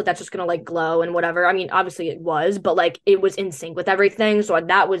bracelet that's just gonna like glow and whatever. I mean, obviously it was, but like it was in sync with everything. So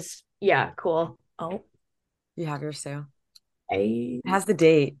that was, yeah, cool. Oh, you have yours too. I It has the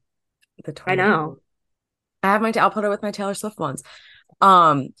date, the I 20th. know. I have I'll put it with my Taylor Swift ones.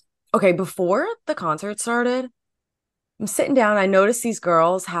 Um, okay, before the concert started, I'm sitting down. I noticed these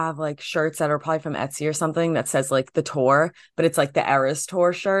girls have like shirts that are probably from Etsy or something that says like the tour, but it's like the Eras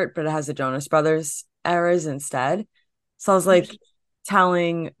tour shirt, but it has the Jonas Brothers Eras instead. So I was like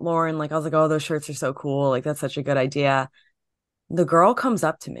telling Lauren, like, I was like, oh, those shirts are so cool. Like, that's such a good idea. The girl comes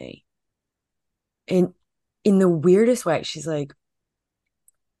up to me and in the weirdest way, she's like,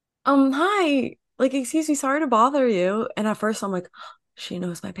 hi, like, excuse me, sorry to bother you. And at first I'm like, she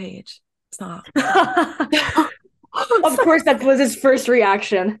knows my page. Stop. Of course, that was his first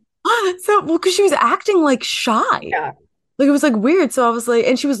reaction. So, well, because she was acting like shy. Yeah, Like it was like weird. So I was like,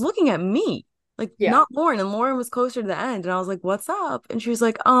 and she was looking at me, like yeah. not Lauren. And Lauren was closer to the end. And I was like, what's up? And she was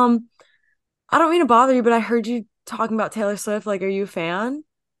like, I don't mean to bother you, but I heard you talking about Taylor Swift. Like, are you a fan?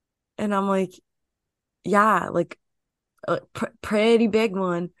 And I'm like, yeah, like a pretty big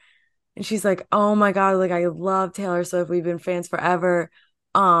one. And she's like, oh my God, like I love Taylor Swift. We've been fans forever.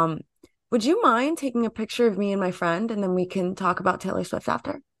 Um, would you mind taking a picture of me and my friend and then we can talk about Taylor Swift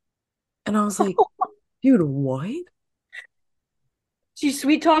after? And I was like, dude, what? She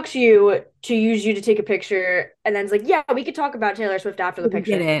sweet talks you to use you to take a picture, and then it's like, yeah, we could talk about Taylor Swift after the We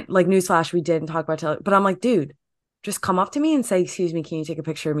picture. didn't. Like, newsflash, we didn't talk about Taylor. But I'm like, dude, just come up to me and say, excuse me, can you take a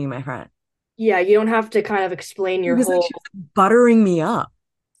picture of me and my friend? Yeah, you don't have to kind of explain She your was like, whole, she was like buttering me up.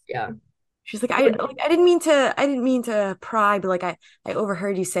 yeah. She's like, I didn't mean to pry, but like I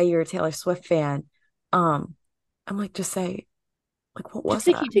overheard you say you're a Taylor Swift fan. Um, I'm like, just say, like, what Just was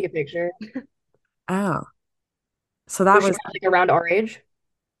say, can that? you take a picture? Oh. So that Was she was, kind of like around our age?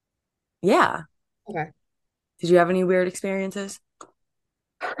 yeah. Okay. Did you have any weird experiences?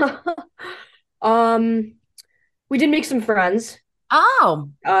 Um, we did make some friends. Oh,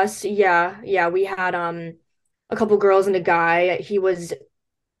 Us, yeah, yeah. We had a couple girls and a guy. He was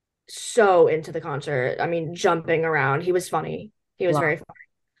so into the concert. I mean, jumping around. He was funny. He was love. very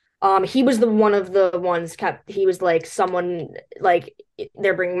funny. He was the one of the ones kept. He was like someone like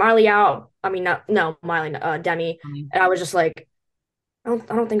they're bringing Miley out. I mean, not no Miley, Demi, and I was just like, I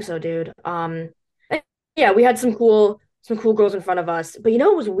don't think so, dude. And yeah, we had some cool girls in front of us, but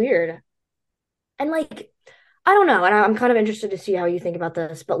it was weird. And like, I don't know, and I'm kind of interested to see how you think about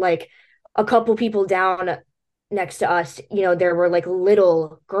this, but like a couple people down next to us, there were like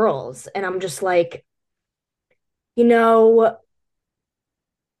little girls, and I'm just like, you know,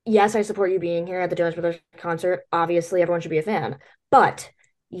 yes, I support you being here at the Jonas Brothers concert. Obviously, everyone should be a fan, but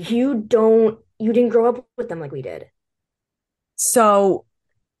you didn't grow up with them like we did. So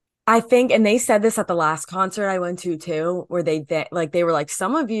I think, and they said this at the last concert I went to too, where they were like,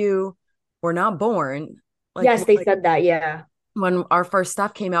 some of you were not born Yes, they like said that. Yeah. when our first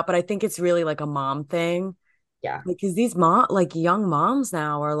stuff came out, but I think it's really like a mom thing. Yeah. Because these young moms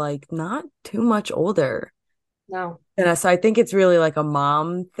now are like not too much older. No, And so I think it's really like a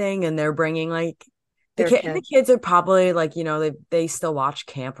mom thing, and they're bringing like their the kid. kids are probably like, they still watch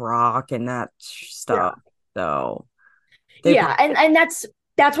Camp Rock and that Yeah. stuff. So they Yeah, probably and that's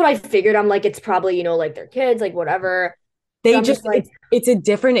what I figured. I'm like, it's probably, like their kids, like whatever. But they I'm just just like, it's a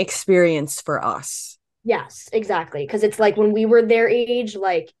different experience for us. yes, exactly. Because it's like when we were their age,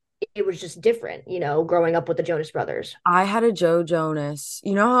 like it was just different, growing up with the Jonas Brothers. I had a Joe Jonas.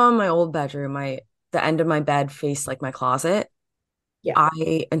 You know how in my old bedroom, the end of my bed faced like my closet? Yeah.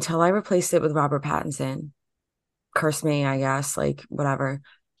 I until I replaced it with Robert Pattinson, curse me, I guess, like whatever.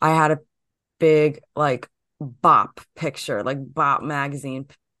 I had a big like Bop picture, like Bop magazine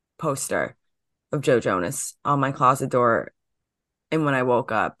poster of Joe Jonas on my closet door. And when I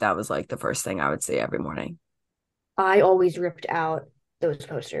woke up, that was like the first thing I would see every morning. I always ripped out those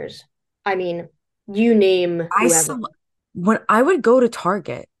posters. I mean, you name I whoever. still, when I would go to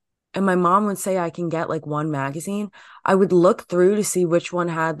Target and my mom would say I can get like one magazine, I would look through to see which one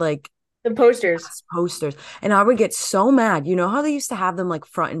had like The posters. posters. And I would get so mad. You know how they used to have them like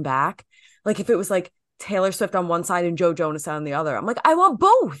front and back? Like if it was like Taylor Swift on one side and Joe Jonas on the other. I'm like, I want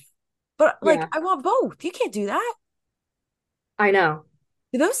both. But like Yeah, I want both. You can't do that. I know.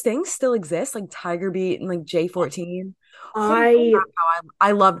 Do those things still exist? Like Tiger Beat and like J14? Holy I crap, how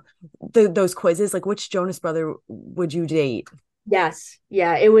I love those quizzes. Like which Jonas brother would you date? Yes.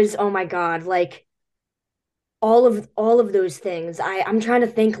 Yeah, it was, oh my God, like all of those things. I'm trying to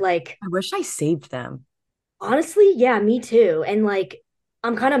think like I wish I saved them. honestly, yeah, me too. And like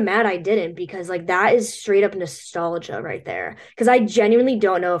I'm kind of mad I didn't because like that is straight up nostalgia right there. Because I genuinely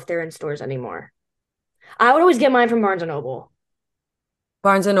don't know if they're in stores anymore. I would always get mine from Barnes and Noble.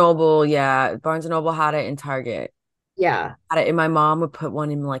 Barnes and Noble, yeah. Barnes and Noble had it in Target. Yeah. Had it, and my mom would put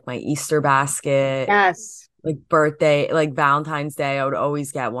one in like my Easter basket, Yes. like birthday, like Valentine's Day. I would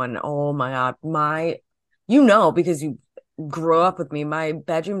always get one. Oh my God. Because you grew up with me, my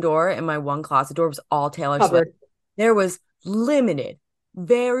bedroom door and my one closet door was all Taylor Swift. Covered. There was limited,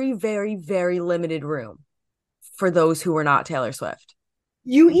 very, very, very limited room for those who were not Taylor Swift.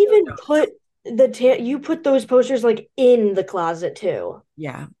 You And Joe even Jonas. you put those posters like in the closet too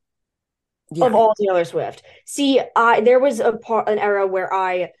Yeah. of Yeah. all Taylor Swift. See, I there was an era where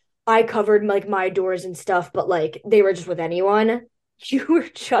I covered like my doors and stuff, but like they were just with anyone. You were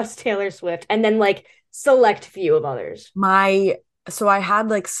just Taylor Swift, and then like select few of others. My so I had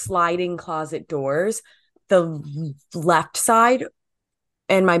like sliding closet doors. The left side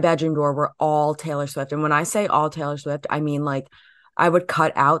and my bedroom door were all Taylor Swift. And when I say all Taylor Swift, I mean like I would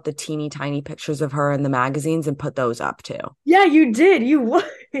cut out the teeny tiny pictures of her in the magazines and put those up too. Yeah, you did. You would.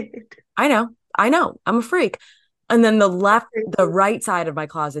 I know. I know. I'm a freak. And then the right side of my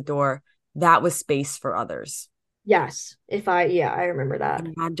closet door, that was space for others. Yes, yeah, I remember that.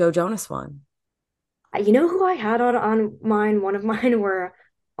 And I had Joe Jonas one. You know who I had on mine? One of mine were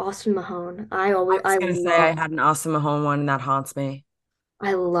Austin Mahone. I was gonna say I had an Austin Mahone one and that haunts me.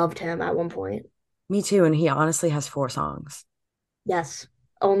 I loved him at one point. Me too. And he honestly has 4 songs. Yes,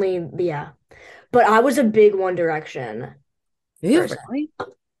 only yeah. But I was a big One Direction You person. really?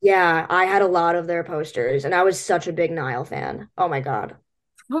 Yeah, I had a lot of their posters, and I was such a big Niall fan. Oh my God.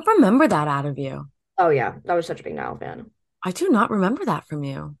 I don't remember that out of you. Oh yeah, I was such a big Niall fan. I do not remember that from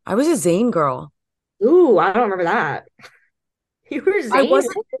you. I was a Zayn girl. Ooh, I don't remember that. You were I Zayn?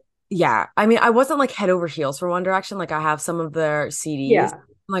 wasn't, yeah. I mean, I wasn't like head over heels for One Direction. Like I have some of their CDs. Yeah.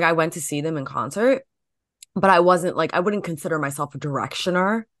 Like I went to see them in concert, but I wasn't like I wouldn't consider myself a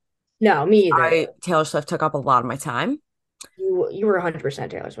directioner. No, me either. I Taylor Swift took up a lot of my time, You were 100%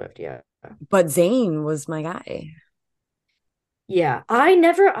 Taylor Swift, yeah. but Zayn was my guy. Yeah, I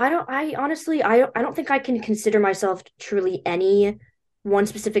honestly, I don't think I can consider myself truly any one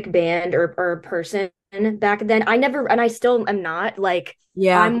specific band or person back then. I never, and I still am not like,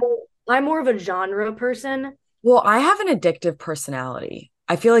 Yeah. I'm more of a genre person. Well, I have an addictive personality.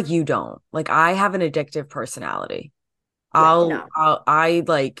 I feel like you don't. Like I have an addictive personality. Yeah, no. I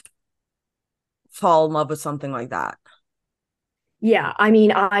like fall in love with something like that. Yeah, I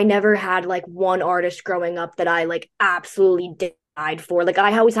mean, I never had like one artist growing up that I like absolutely died for. Like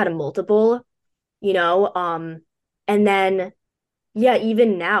I always had a multiple, you know, and then yeah,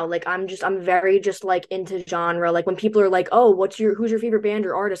 even now, like I'm very just like into genre. Like when people are like, "Oh, who's your favorite band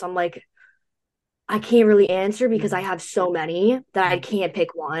or artist?" I'm like, I can't really answer because I have so many that I can't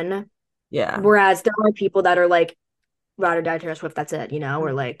pick one. Yeah. Whereas there are people that are like, ride or die Taylor Swift, that's it,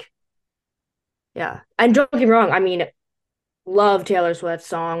 or like, yeah. And don't get me wrong, I mean, love Taylor Swift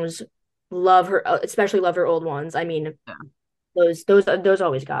songs, love her, especially love her old ones. I mean, Yeah. those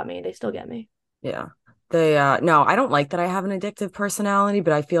always got me. They still get me. Yeah. No, I don't like that I have an addictive personality,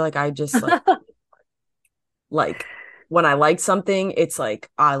 but I feel like I just like Like when I like something, it's like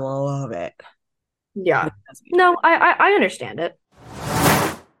I love it. And Yeah. it has to be No, different. I understand it.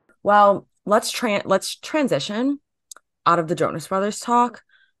 Well, let's transition out of the Jonas Brothers talk.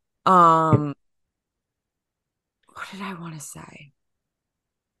 Um, what did I want to say?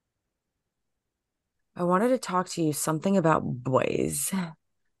 I wanted to talk to you something about boys,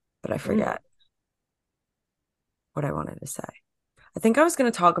 but I Mm, forget what I wanted to say. I think I was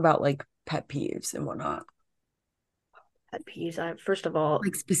going to talk about like pet peeves and whatnot, pet peeves. First of all,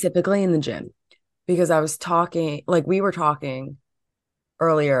 like specifically in the gym, because I was talking, like we were talking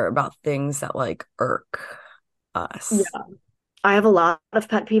earlier about things that like irk yeah, us. I have a lot of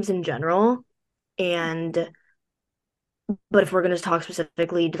pet peeves in general, and but if we're gonna talk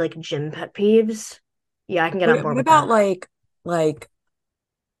specifically to like gym pet peeves, yeah, I can get on board What with about that. like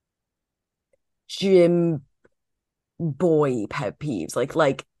gym boy pet peeves,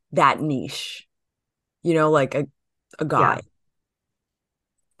 like that niche, like a Yeah. guy,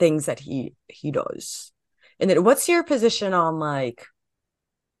 things that he does. And then what's your position on like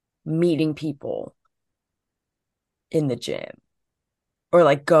meeting people in the gym or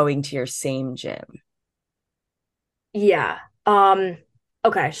like going to your same gym? Yeah. Um,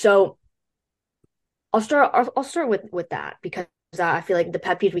 okay, so I'll start with that because I feel like the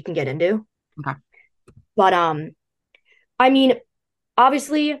pet peeves we can get into. Okay. But I mean,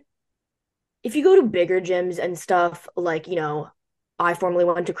 obviously, if you go to bigger gyms and stuff, like, I formerly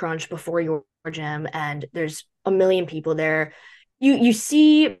went to Crunch before your gym, and there's a million people there. You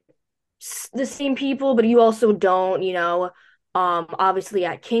see the same people, but you also don't. Obviously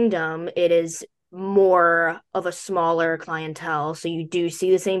at Kingdom, it is more of a smaller clientele, so you do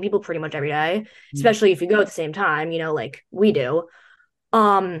see the same people pretty much every day, Mm. especially if you go at the same time, like we do.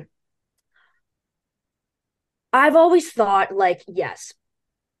 Um, I've always thought like, yes,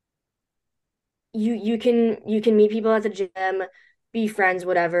 you can meet people at the gym, be friends,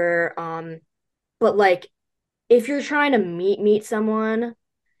 whatever. But like if you're trying to meet someone,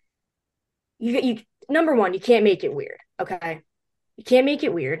 you number one, you can't make it weird. Okay. You can't make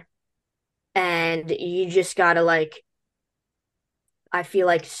it weird. And you just gotta like, I feel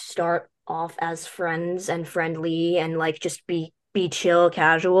like start off as friends and friendly and like just be chill,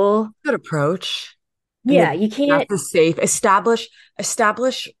 casual. Good approach. And Yeah, you that's can't the safe establish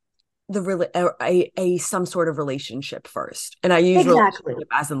the real a some sort of relationship first. And I use exactly. relationship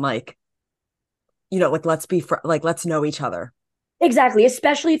as in like, like like let's know each other. Exactly.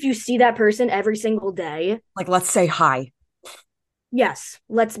 Especially if you see that person every single day. Like let's say hi. Yes.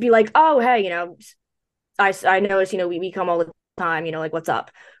 Let's be like, oh, hey, I notice, we come all the time, like what's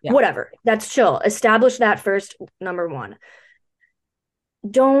up? Yeah. Whatever. That's chill. Establish that first, number one.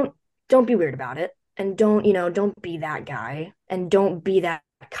 Don't don't be weird about it. And don't be that guy. And don't be that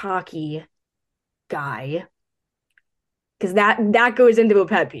cocky guy. Because that goes into a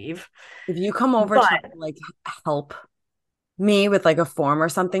pet peeve. If you come over But trying to like help me with like a form or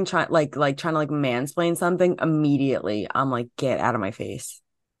something, trying to like mansplain something, immediately I'm like, get out of my face.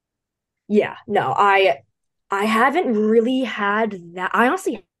 yeah, no, I haven't really had that. I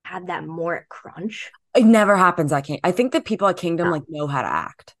honestly had that more at Crunch. It never happens. I think the people at Kingdom Yeah. like know how to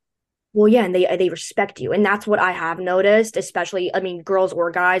act. Well, yeah, and they respect you. And that's what I have noticed, especially, I mean, girls or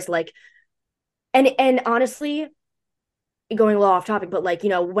guys, like, and honestly, going a little off topic, but like,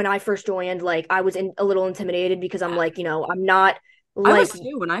 when I first joined, like I was a little intimidated because I'm like, I'm not I was like,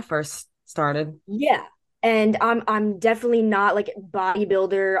 too when I first started. yeah. And I'm definitely not like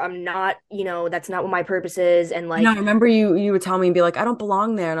bodybuilder. I'm not, that's not what my purpose is. And I like, remember you would tell me and be like, I don't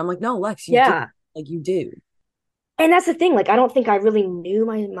belong there. And I'm like, no, Lex, you do. yeah. Like you do. And that's the thing. Like, I don't think I really knew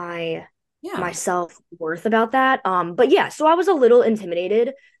my Yeah. self-worth about that. But yeah, so I was a little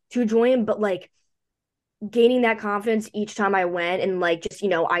intimidated to join, but like gaining that confidence each time I went and like just,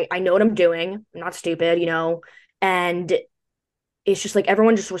 I know what I'm doing. I'm not stupid, and it's just like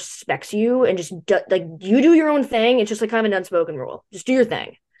everyone just respects you and just like you do your own thing. It's just like kind of an unspoken rule. Just do your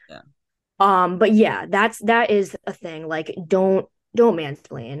thing. Yeah. But yeah, that is a thing. Like don't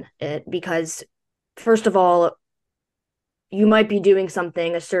mansplain it because first of all, you might be doing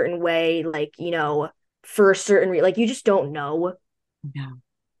something a certain way, like, for a certain like you just don't know. Yeah.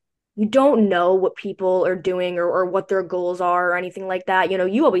 You don't know what people are doing or what their goals are or anything like that.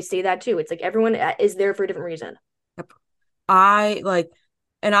 You always say that too. It's like everyone is there for a different reason. Yep. I like,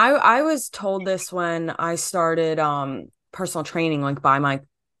 and I was told this when I started personal training, like by my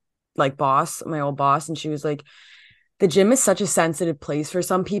like boss, my old boss, and she was like, the gym is such a sensitive place for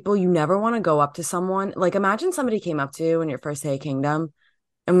some people. You never want to go up to someone. Like imagine somebody came up to you in your first day of Kingdom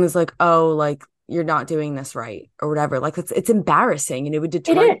and was like, "Oh, like you're not doing this right," or whatever. Like it's embarrassing and it would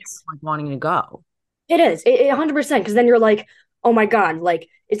It deter you is. from like wanting to go. It is. 100% because then you're like, "Oh my God, like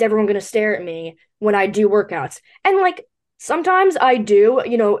is everyone going to stare at me when I do workouts?" And like sometimes I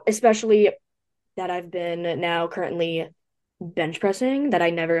do, especially that I've been now currently bench pressing that I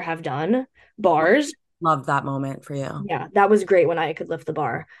never have done, bars. Love that moment for you. Yeah, that was great when I could lift the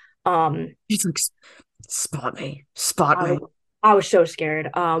bar. He's like, spot me, spot I me. was I was so scared.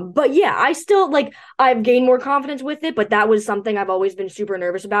 But yeah, I still like I've gained more confidence with it, but that was something I've always been super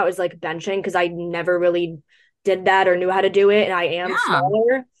nervous about is like benching because I never really did that or knew how to do it, and I am Yeah.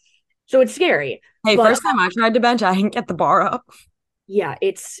 smaller, so it's scary. Hey, But first time I tried to bench, I didn't get the bar up. yeah,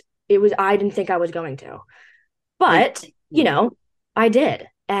 it was I didn't think I was going to, Like, but I did,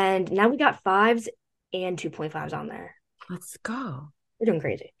 and now we got fives and 2.5s on there. let's go. We're doing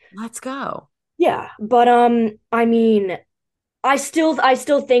crazy. Let's go. Yeah, but I mean, I still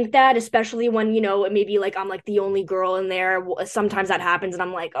think that, especially when, maybe like I'm like the only girl in there. Sometimes that happens and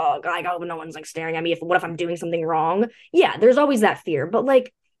I'm like, oh God, I hope no one's like staring at me. If what if I'm doing something wrong? Yeah, there's always that fear. But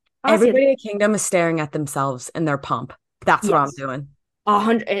like honestly, Everybody at Kingdom is staring at themselves and their pump. That's what I'm yes, doing.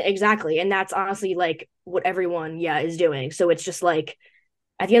 100 exactly. And that's honestly like what everyone, yeah, is doing. So it's just like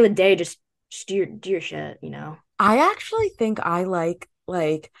at the end of the day, just do your shit. I actually think I like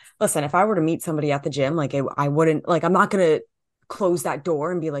listen, if I were to meet somebody at the gym, like I wouldn't like I'm not gonna close that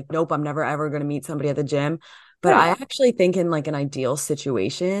door and be like, nope, I'm never ever gonna meet somebody at the gym. But I No, actually think in like an ideal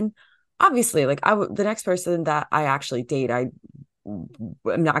situation, obviously, like the next person that I actually date, I'm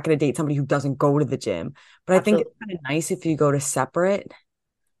not gonna date somebody who doesn't go to the gym. But I think it's absolutely. kind of nice if you go to separate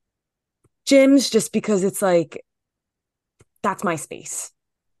gyms just because it's like that's my space.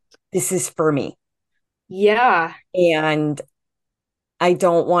 This is for me. Yeah. And I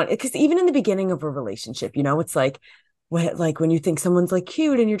don't want because even in the beginning of a relationship, it's like when you think someone's like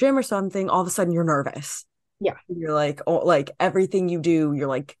cute in your gym or something, all of a sudden you're nervous. Yeah. You're like, oh, like everything you do, you're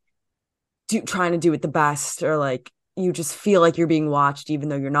like trying to do it the best, or like you just feel like you're being watched even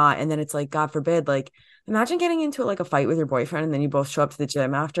though you're not. And then it's like, God forbid, like imagine getting into like a fight with your boyfriend and then you both show up to the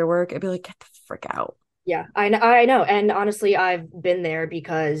gym after work. I'd be like, get the frick out. Yeah. I know. And honestly, I've been there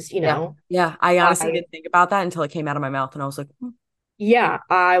because, Yeah. Yeah. I honestly I didn't think about that until it came out of my mouth and I was like, "Hmm." yeah,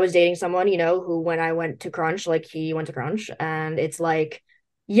 I was dating someone, who when I went to Crunch, like he went to Crunch, and it's like,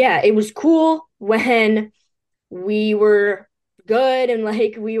 yeah, it was cool when we were good and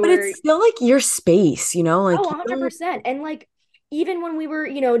like we But were, it's still like your space, oh, like you don't 100%. And like even when we were,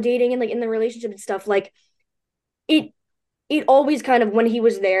 dating and like in the relationship and stuff, like it it always kind of when he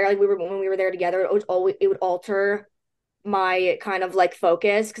was there, like when we were there together, it would alter my kind of like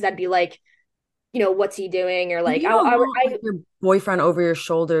focus because I'd be like, what's he doing? Or like like you don't want like I your boyfriend over your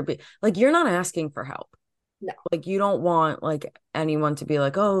shoulder, but like you're not asking for help. no, Like you don't want like anyone to be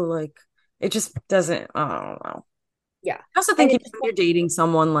like, oh, like it just doesn't. I don't know. yeah. I also And think it's if you're dating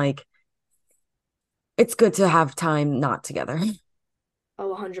someone, like it's good to have time not together. Oh,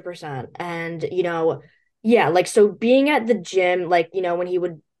 100%. And, yeah, like, so being at the gym, like, when he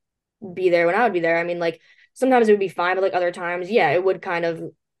would be there, when I would be there, I mean, like, sometimes it would be fine, but like other times, yeah, it would kind of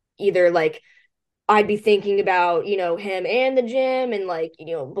either like I'd be thinking about, him and the gym and like,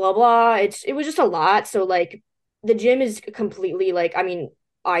 blah, blah. It was just a lot. So, like, the gym is completely like, I mean,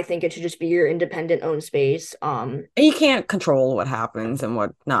 I think it should just be your independent own space. You can't control what happens and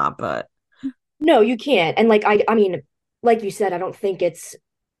what not, but No, you can't. And like, I mean, like you said, I don't think it's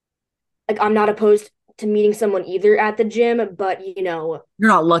like I'm not opposed to meeting someone either at the gym, but you're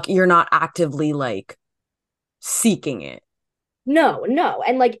not lucky. You're not actively like seeking it. no, no.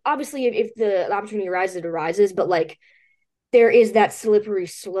 And like obviously if the opportunity arises, it arises, but like there is that slippery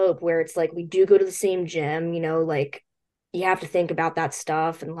slope where it's like we do go to the same gym, like you have to think about that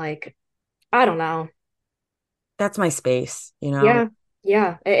stuff and like I don't know. That's my space. Yeah.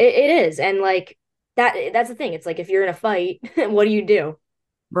 Yeah, it is. And like that's the thing. It's like if you're in a fight, what do you do?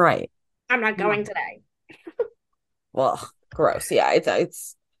 Right. I'm not going today. Well, gross. Yeah,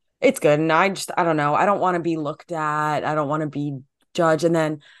 it's good. And I don't know. I don't want to be looked at. I don't want to be judged. And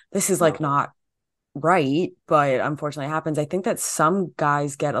then this is like No. not right, but unfortunately it happens. I think that some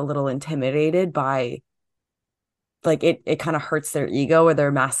guys get a little intimidated by like it kind of hurts their ego or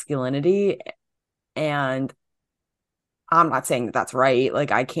their masculinity. And I'm not saying that that's right.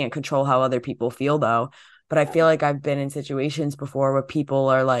 Like I can't control how other people feel though, but I feel like I've been in situations before where people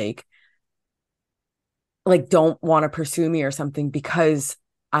are like don't want to pursue me or something because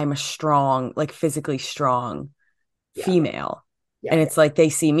I'm a strong, like physically strong Yeah. female. Yeah. And it's like they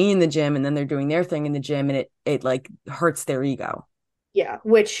see me in the gym and then they're doing their thing in the gym and it like hurts their ego. Yeah,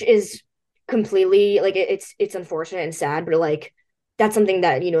 which is completely like it's unfortunate and sad, but like that's something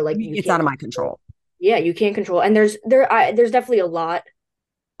that I like mean, you it's can't out of my control. control. Yeah, you can't control, and there's definitely a lot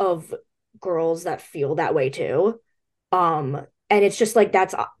of girls that feel that way too. And it's just like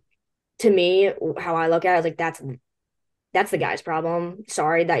that's to me how I look at it is like that's the guy's problem.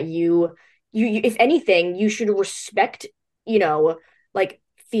 Sorry that you if anything, you should respect, you know, like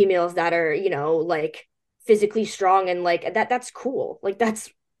females that are, like physically strong and like that's cool. Like that's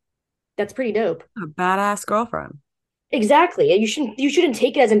pretty dope. A badass girlfriend. Exactly. And you shouldn't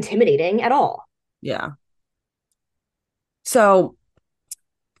take it as intimidating at all. Yeah. So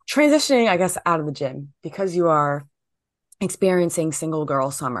transitioning, I guess, out of the gym because you are experiencing single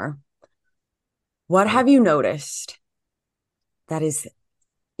girl summer. What have you noticed that is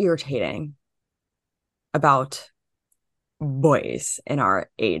irritating about boys in our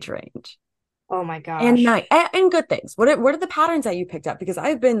age range? Oh my And gosh. night and good things. What are the patterns that you picked up? Because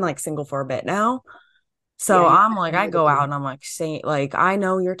I've been like single for a bit now. Yeah, So you I'm like, I know the go out deal, and I'm like, say, like, I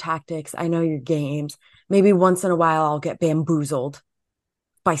know your tactics, I know your games. Maybe once in a while I'll get bamboozled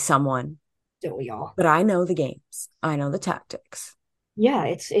by someone, don't we all? but I know the games. I know the tactics. Yeah,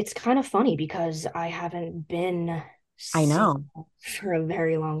 it's kind of funny because I haven't been I single know. for a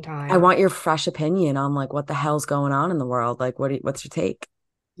very long I time. want your fresh opinion on like what the hell's going on in the world. Like, what's your take?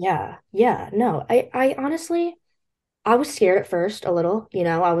 Yeah, yeah, no, I honestly, I was scared at first a little,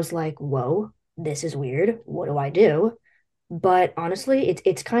 I was like, whoa, this is weird. What do I do? But honestly,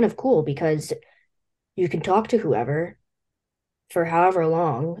 it's kind of cool because you can talk to whoever for however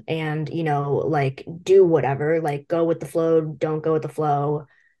long and, like do whatever, like go with the flow, don't go with the flow.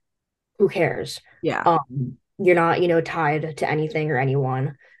 Who cares? Yeah. You're not, tied to anything or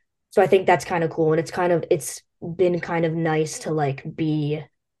anyone. So I think that's kind of cool. And it's been kind of nice to like be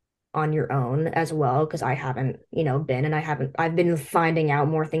on your own as well, because I haven't, been and I've been finding out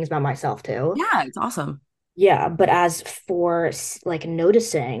more things about myself too. Yeah, it's awesome. Yeah. But as for like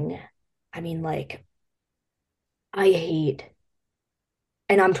noticing, I mean, like, I hate,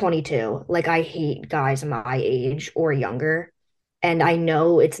 and I'm 22, like, I hate guys my age or younger. And I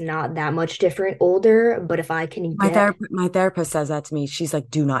know it's not that much different older, but if I can get, My therapist says that to me. She's like,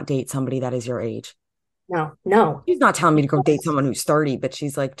 do not date somebody that is your age. no, no. She's not telling me to go date Yes. someone who's 30, but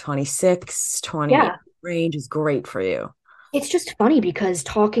she's like 26, 20 Yeah. range is great for you. It's just funny because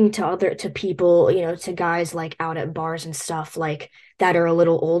talking to people, to guys like out at bars and stuff like that are a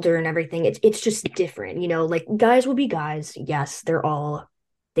little older and everything, it's just different, like guys will be guys. Yes,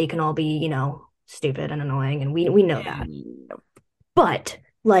 they can all be, stupid and annoying and we know that. And But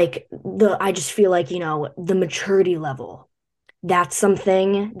like I just feel like, the maturity level, that's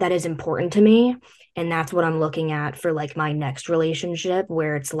something that is important to me. And that's what I'm looking at for like my next relationship,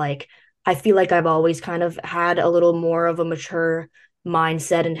 where it's like, I feel like I've always kind of had a little more of a mature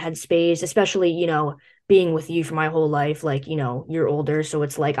mindset and headspace, especially, being with you for my whole life. Like, you're older. So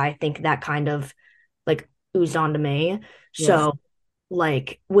it's like, I think that kind of like oozed onto me. yeah. So,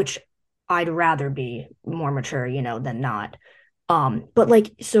 like, which I'd rather be more mature, than not. But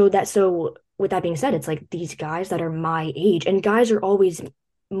like, so with that being said, it's like these guys that are my age, and guys are always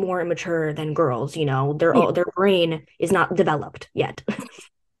more immature than girls, Yeah. their brain is not developed yet.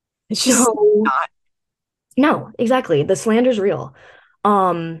 It's just So not. no, exactly. The slander's real.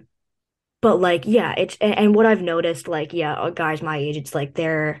 Um, but like, yeah, and what I've noticed, like, yeah, guys my age, it's like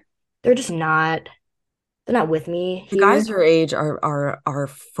they're just not they're not with me The guys here, your age are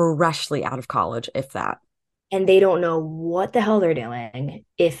freshly out of college, if that. and they don't know what the hell they're doing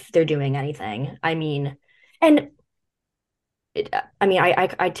if they're doing anything. I mean, and I mean,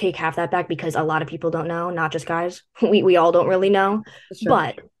 I take half that back because a lot of people don't know, not just guys. We all don't really know. That's true.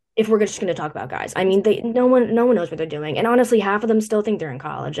 But if we're just going to talk about guys, I mean, they no one knows what they're doing, and honestly, half of them still think they're in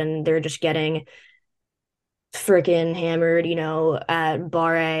college and they're just getting freaking hammered, at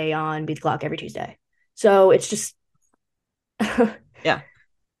Bar A on Beat the Clock every Tuesday. So it's just, Yeah.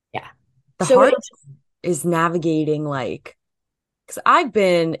 yeah. The So hard it's is navigating like because I've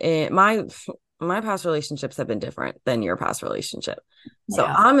been in my past relationships have been different than your past relationship. So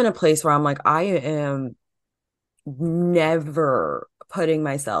yeah, I'm in a place where I'm like, I am never putting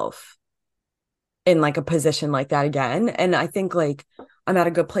myself in like a position like that again. And I think like I'm at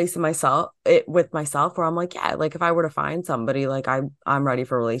a good place in myself with myself where I'm like, yeah, like if I were to find somebody, like I'm ready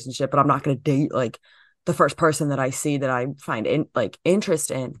for a relationship, but I'm not gonna date like the first person that I see that I find interest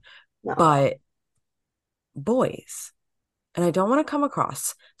in. no, But boys, and I don't want to come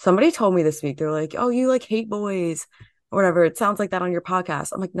across. Somebody told me this week, they're like, oh, you like hate boys or whatever. It sounds like that on your podcast.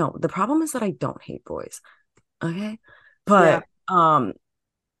 I'm like, no, the problem is that I don't hate boys. Okay. yeah, But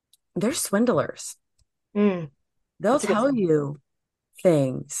they're swindlers. mm, They'll that's a good tell thing. you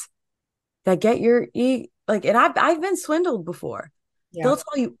things that get your like, and I've been swindled before. Yeah, They'll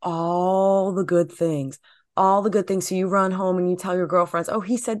tell you all the good things, all the good things. So you run home and you tell your girlfriends, oh,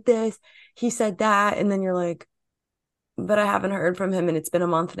 he said this, he said that. And then you're like, but I haven't heard from him and it's been a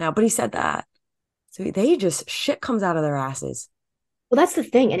month now, but he said that. So they just shit comes out of their asses. Well, that's the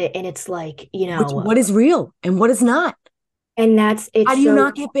thing, and it's like, What is real and what is not? and that's How do you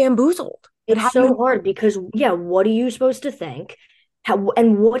not get bamboozled? It it's happened to so me. hard because yeah, what are you supposed to think? How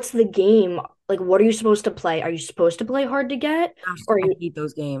and what's the game? Like, what are you supposed to play? Are you supposed to play hard to get? Gosh, Or I hate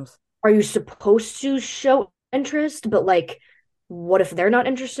those games. are you supposed to show interest? But like, what if they're not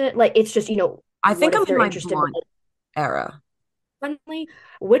interested? Like, it's just, I what think I'm if in they're my interested but blunt era. like, friendly?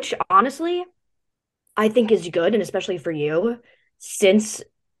 Which honestly, I think is good, and especially for you, since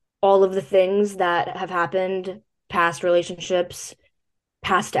all of the things that have happened, past relationships,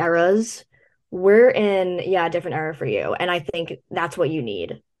 past eras, we're in, yeah, a different era for you. And I think that's what you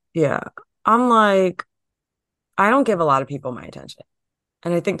need. Yeah. I'm like, I don't give a lot of people my attention.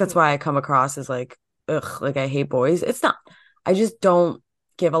 And I think that's why I come across as like, ugh, like I hate boys. It's not. I just don't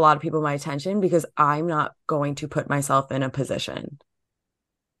give a lot of people my attention because I'm not going to put myself in a position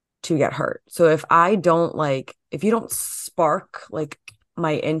to get hurt. So if I don't like, if you don't spark like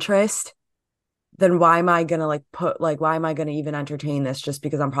my interest, then why am I gonna like why am I gonna even entertain this just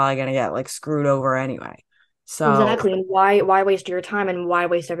because I'm probably gonna get like screwed over anyway? So Exactly. And why waste your time and why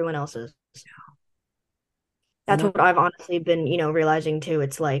waste everyone else's? I That's know. what I've honestly been, realizing too.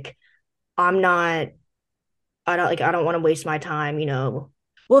 It's like I'm not I don't want to waste my time,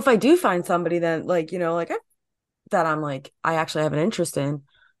 Well, if I do find somebody then like, that I'm like, I actually have an interest in,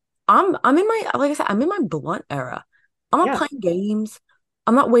 I'm in my like I said, I'm in my blunt era. I'm not Yeah. playing games.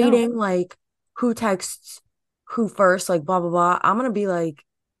 I'm not No. waiting like who texts who first, like blah blah blah. I'm gonna be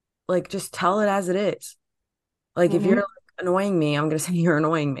like just tell it as it is. Like if you're Hmm. like, annoying me, I'm gonna say you're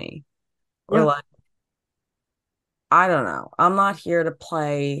annoying me. Or Yeah. like, I don't know. I'm not here to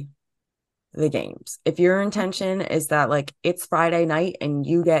play the games. If your intention is that like it's Friday night and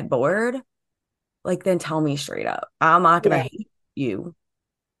you get bored, like then tell me straight up. I'm not gonna Yeah. hate you.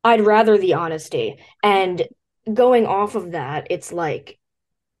 I'd rather the honesty. And going off of that, it's like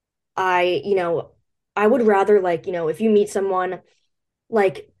I, I would rather like, if you meet someone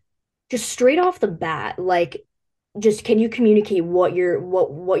like just straight off the bat, like just can you communicate what your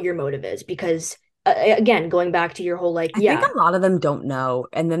motive is? Because again, going back to your whole like, I think yeah, a lot of them don't know.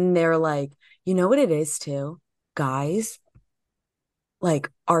 And then they're like, you know what it is too? Guys like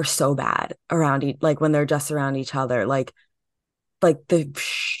are so bad around like when they're just around each other. Like the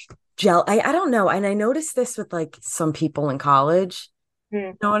gel I don't know. And I noticed this with like some people in college.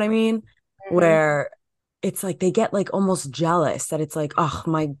 You know what I mean? mm-hmm. Where it's like they get like almost jealous that it's like, oh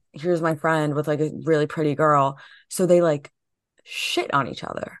my, here's my friend with like a really pretty girl. So they like shit on each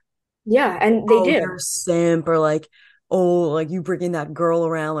other. Yeah, and they Oh, you're do. a simp, or like, oh, like you bringing that girl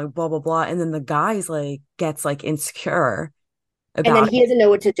around, like blah blah blah. And then the guy's like gets like insecure And then about he it, doesn't know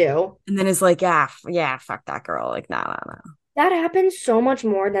what to do. and then is like, yeah, yeah, fuck that girl. Like, no, no, no. That happens so much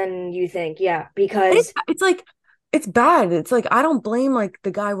more than you think. Yeah, And because it's like it's bad. It's like I don't blame like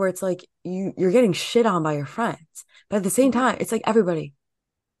the guy where it's like you're getting shit on by your friends, but at the same time, it's like everybody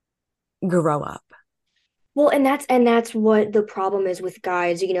grow up. well, and that's what the problem is with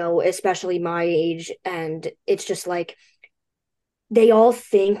guys, especially my age, and it's just like they all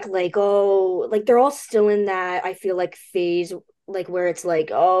think like, oh, like they're all still in that, I feel like phase, like where it's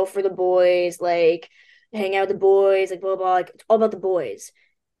like, oh, for the boys, like hang out with the boys, like blah blah, like it's all about the boys.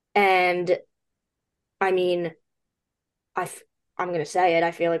 And I mean, I f- I'm gonna say it.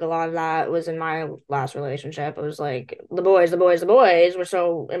 I feel like a lot of that was in my last relationship. It was like the boys were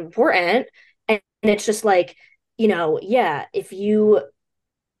so important, and it's just like, yeah, if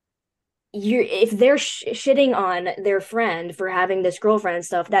if they're shitting on their friend for having this girlfriend and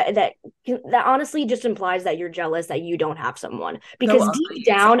stuff, that honestly just implies that you're jealous that you don't have someone. So Because ugly. deep It's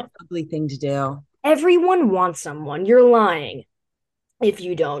such down, an ugly thing to do. everyone wants someone. You're lying if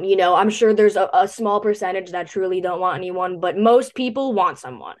you don't. I'm sure there's a small percentage that truly don't want anyone, but most people want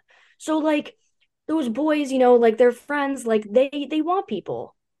someone. So like those boys, like their friends, like they want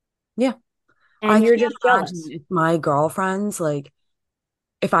people, Yeah. I and you're can't just imagine jealous. if my girlfriends, like,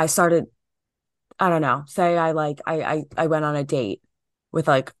 if I started, I don't know, say I went on a date with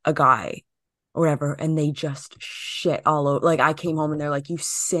like a guy or whatever, and they just shit all over. Like I came home and they're like, you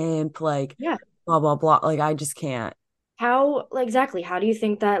simp, like Yeah. blah blah blah. Like I just can't. How like, exactly? How do you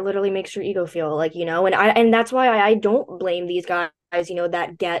think that literally makes your ego feel? Like, and that's why I don't blame these guys,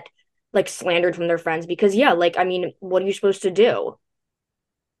 that get like slandered from their friends because yeah, like I mean, what are you supposed to do?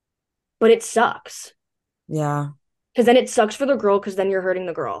 But it sucks. Yeah. Because then it sucks for the girl because then you're hurting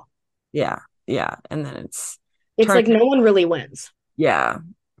the girl. Yeah. Yeah. And then it's It's turns like no one really wins. yeah.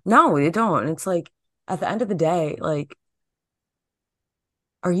 No, they don't. It's like at the end of the day, like,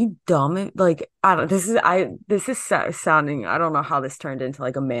 are you dumb? Like, I don't, this is sounding, I don't know how this turned into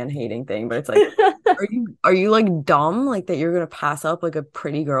like a man hating thing, but it's like, are you like dumb? Like that you're gonna pass up like a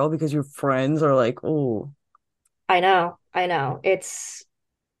pretty girl because your friends are like, oh, I know, I know.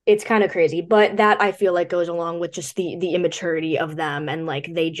 It's kind of crazy, but that I feel like goes along with just the immaturity of them and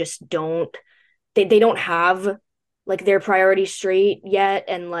like they just don't they don't have like their priorities straight yet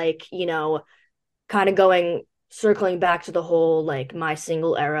and like, kind of going circling back to the whole like my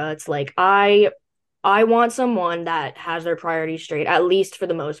single era. It's like I want someone that has their priorities straight, at least for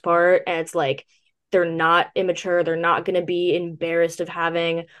the most part. And it's like they're not immature. They're not going to be embarrassed of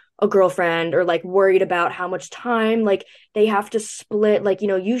having a girlfriend or like worried about how much time like they have to split. Like,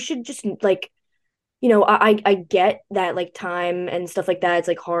 you should just like, I get that like time and stuff like that. It's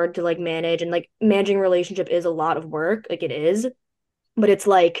like hard to like manage and like managing a relationship is a lot of work. Like it is. But it's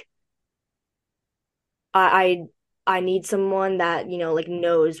like I I need someone that, like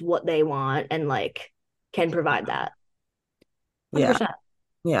knows what they want and like can provide that. yeah, 100%.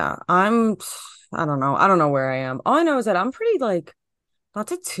 yeah. I don't know. I don't know where I am. All I know is that I'm pretty like, not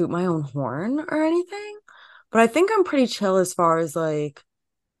to toot my own horn or anything, but I think I'm pretty chill as far as like,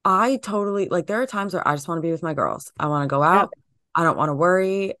 I totally like, there are times where I just want to be with my girls. I want to go Yeah. out. I don't want to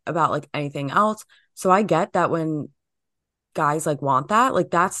worry about like anything else. So I get that when guys like want that,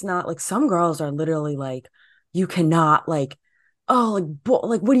 like that's not like some girls are literally like, you cannot like, oh, like,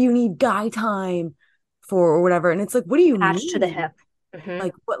 like, what do you need guy time for or whatever? And it's like, what do you Attached to the mean? hip. Hmm.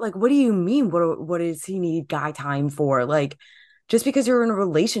 Like, what do you mean? What does he need guy time for? Like, just because you're in a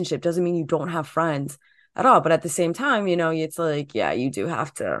relationship doesn't mean you don't have friends at all. But at the same time, it's like, yeah, you do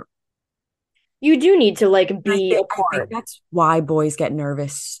have to. You do need to like be I think apart. that's why boys get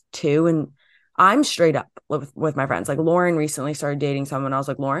nervous too. And I'm straight up with my friends. Like Lauren recently started dating someone. I was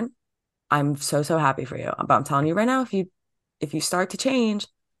like, Lauren, I'm so happy for you. But I'm telling you right now, if you start to change,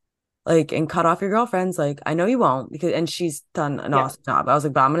 like and cut off your girlfriends, like I know you won't because and she's done an Yeah. awesome job. I was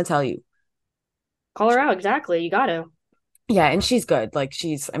like, but I'm gonna tell you. Call her out. Exactly. You got to. Yeah, and she's good. Like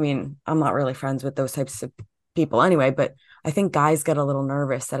I mean, I'm not really friends with those types of people anyway, but I think guys get a little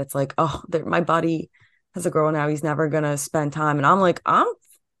nervous that it's like, oh, my buddy has a girl now. He's never gonna spend time. And I'm like,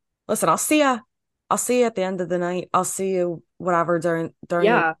 listen, I'll see ya. I'll see you at the end of the night. I'll see you whatever during the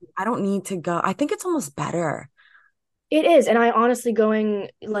Yeah, I don't need to go. I think it's almost better. it is. And I honestly going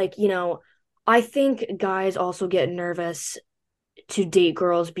like, I think guys also get nervous to date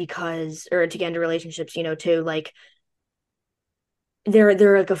girls because or to get into relationships, too. Like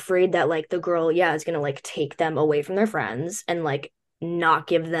they're like afraid that like the girl, yeah, is gonna like take them away from their friends and like not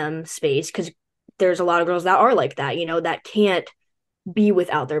give them space because there's a lot of girls that are like that, that can't be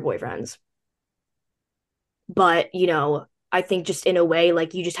without their boyfriends. But, I think just in a way,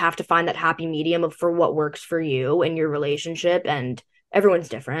 like you just have to find that happy medium of for what works for you and your relationship, and everyone's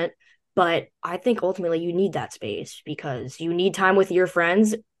different. But I think ultimately you need that space because you need time with your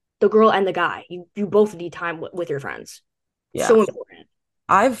friends, the girl and the guy. You both need time with your friends. Yeah. So important.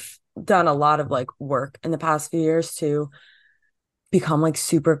 I've done a lot of like work in the past few years to become like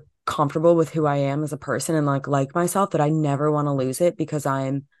super comfortable with who I am as a person and like myself that I never want to lose it because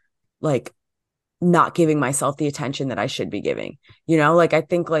I'm like not giving myself the attention that I should be giving. Like I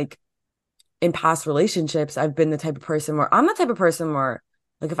think like in past relationships, I've been the type of person where I'm the type of person where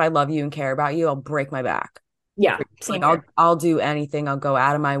like if I love you and care about you, I'll break my back. Yeah, Like same here. I'll do anything, I'll go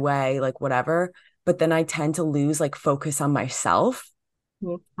out of my way, like whatever. But then I tend to lose like focus on myself,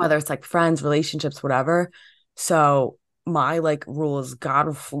 Mhm. whether it's like friends, relationships, whatever. So my like rule is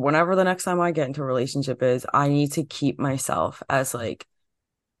God, whenever the next time I get into a relationship is, I need to keep myself as like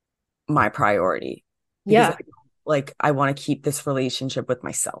my priority because Yeah, like I want to keep this relationship with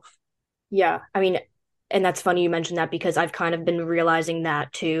myself. yeah. I mean, and that's funny you mentioned that because I've kind of been realizing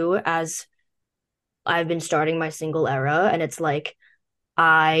that too as I've been starting my single era, and it's like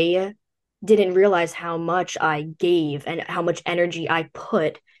I didn't realize how much I gave and how much energy I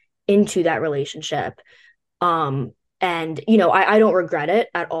put into that relationship. Um, and I don't regret it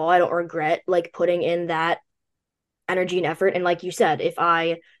at all. I don't regret like putting in that energy and effort. And like you said, if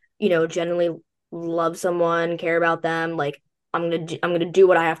I, genuinely love someone, care about them, like I'm gonna do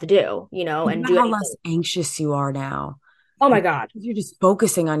what I have to do, Think and about do how anything. less anxious you are now. Oh my Like God. you're just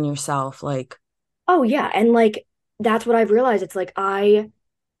focusing on yourself. Like, Oh yeah. And like that's what I've realized. It's like I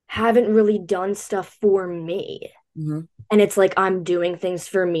haven't really done stuff for me. mhm. And it's like I'm doing things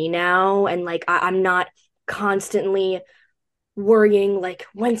for me now. And like I'm not constantly worrying, like,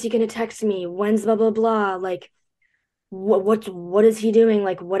 when's he gonna text me? When's blah blah blah? Like what is he doing?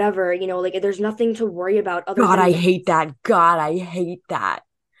 Like whatever, like there's nothing to worry about other God, than I what hate that. God, I hate that.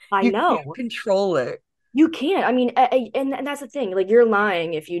 I You can't know. control it. You can't. I mean, and that's the thing. Like you're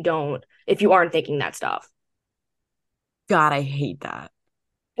lying if you aren't thinking that stuff. God, I hate that.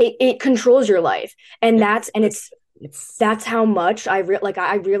 It controls your life. And It, it's that's how much I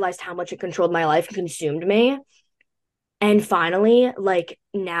realized how much it controlled my life and consumed me. And finally, like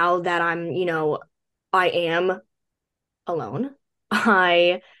now that I am alone,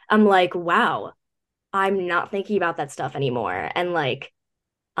 I'm like, wow, I'm not thinking about that stuff anymore. And like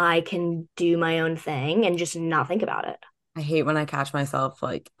I can do my own thing and just not think about it. I hate when I catch myself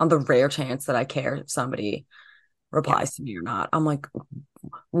like on the rare chance that I care if somebody Yeah, replies to me or not. I'm like,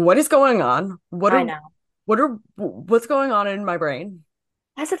 what is going on? I know. What's going on in my brain?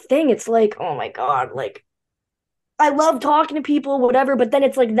 That's the thing. It's like, oh my God, like I love talking to people, whatever, but then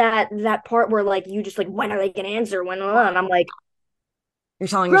it's like that part where like you just like, when are they gonna answer? When and I'm like, You're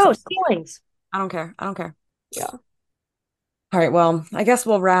telling yourself, gross feelings. I don't care. I don't care. Yeah. All right, well, I guess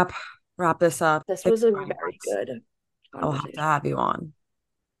we'll wrap this up. This Thank was a you very very much. good I will have to conversation. have you on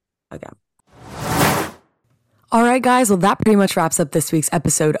again. All right, guys. Well, that pretty much wraps up this week's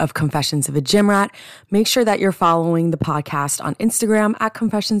episode of Confessions of a Gym Rat. Make sure that you're following the podcast on Instagram at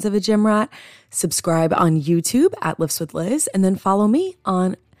Confessions of a Gym Rat. Subscribe on YouTube at Lifts with Liz, and then follow me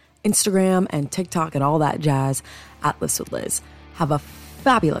on Instagram and TikTok and all that jazz at Lifts with Liz. Have a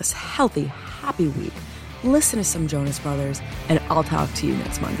fabulous, healthy, happy week. Listen to some Jonas Brothers, and I'll talk to you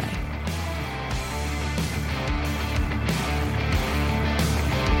next Monday.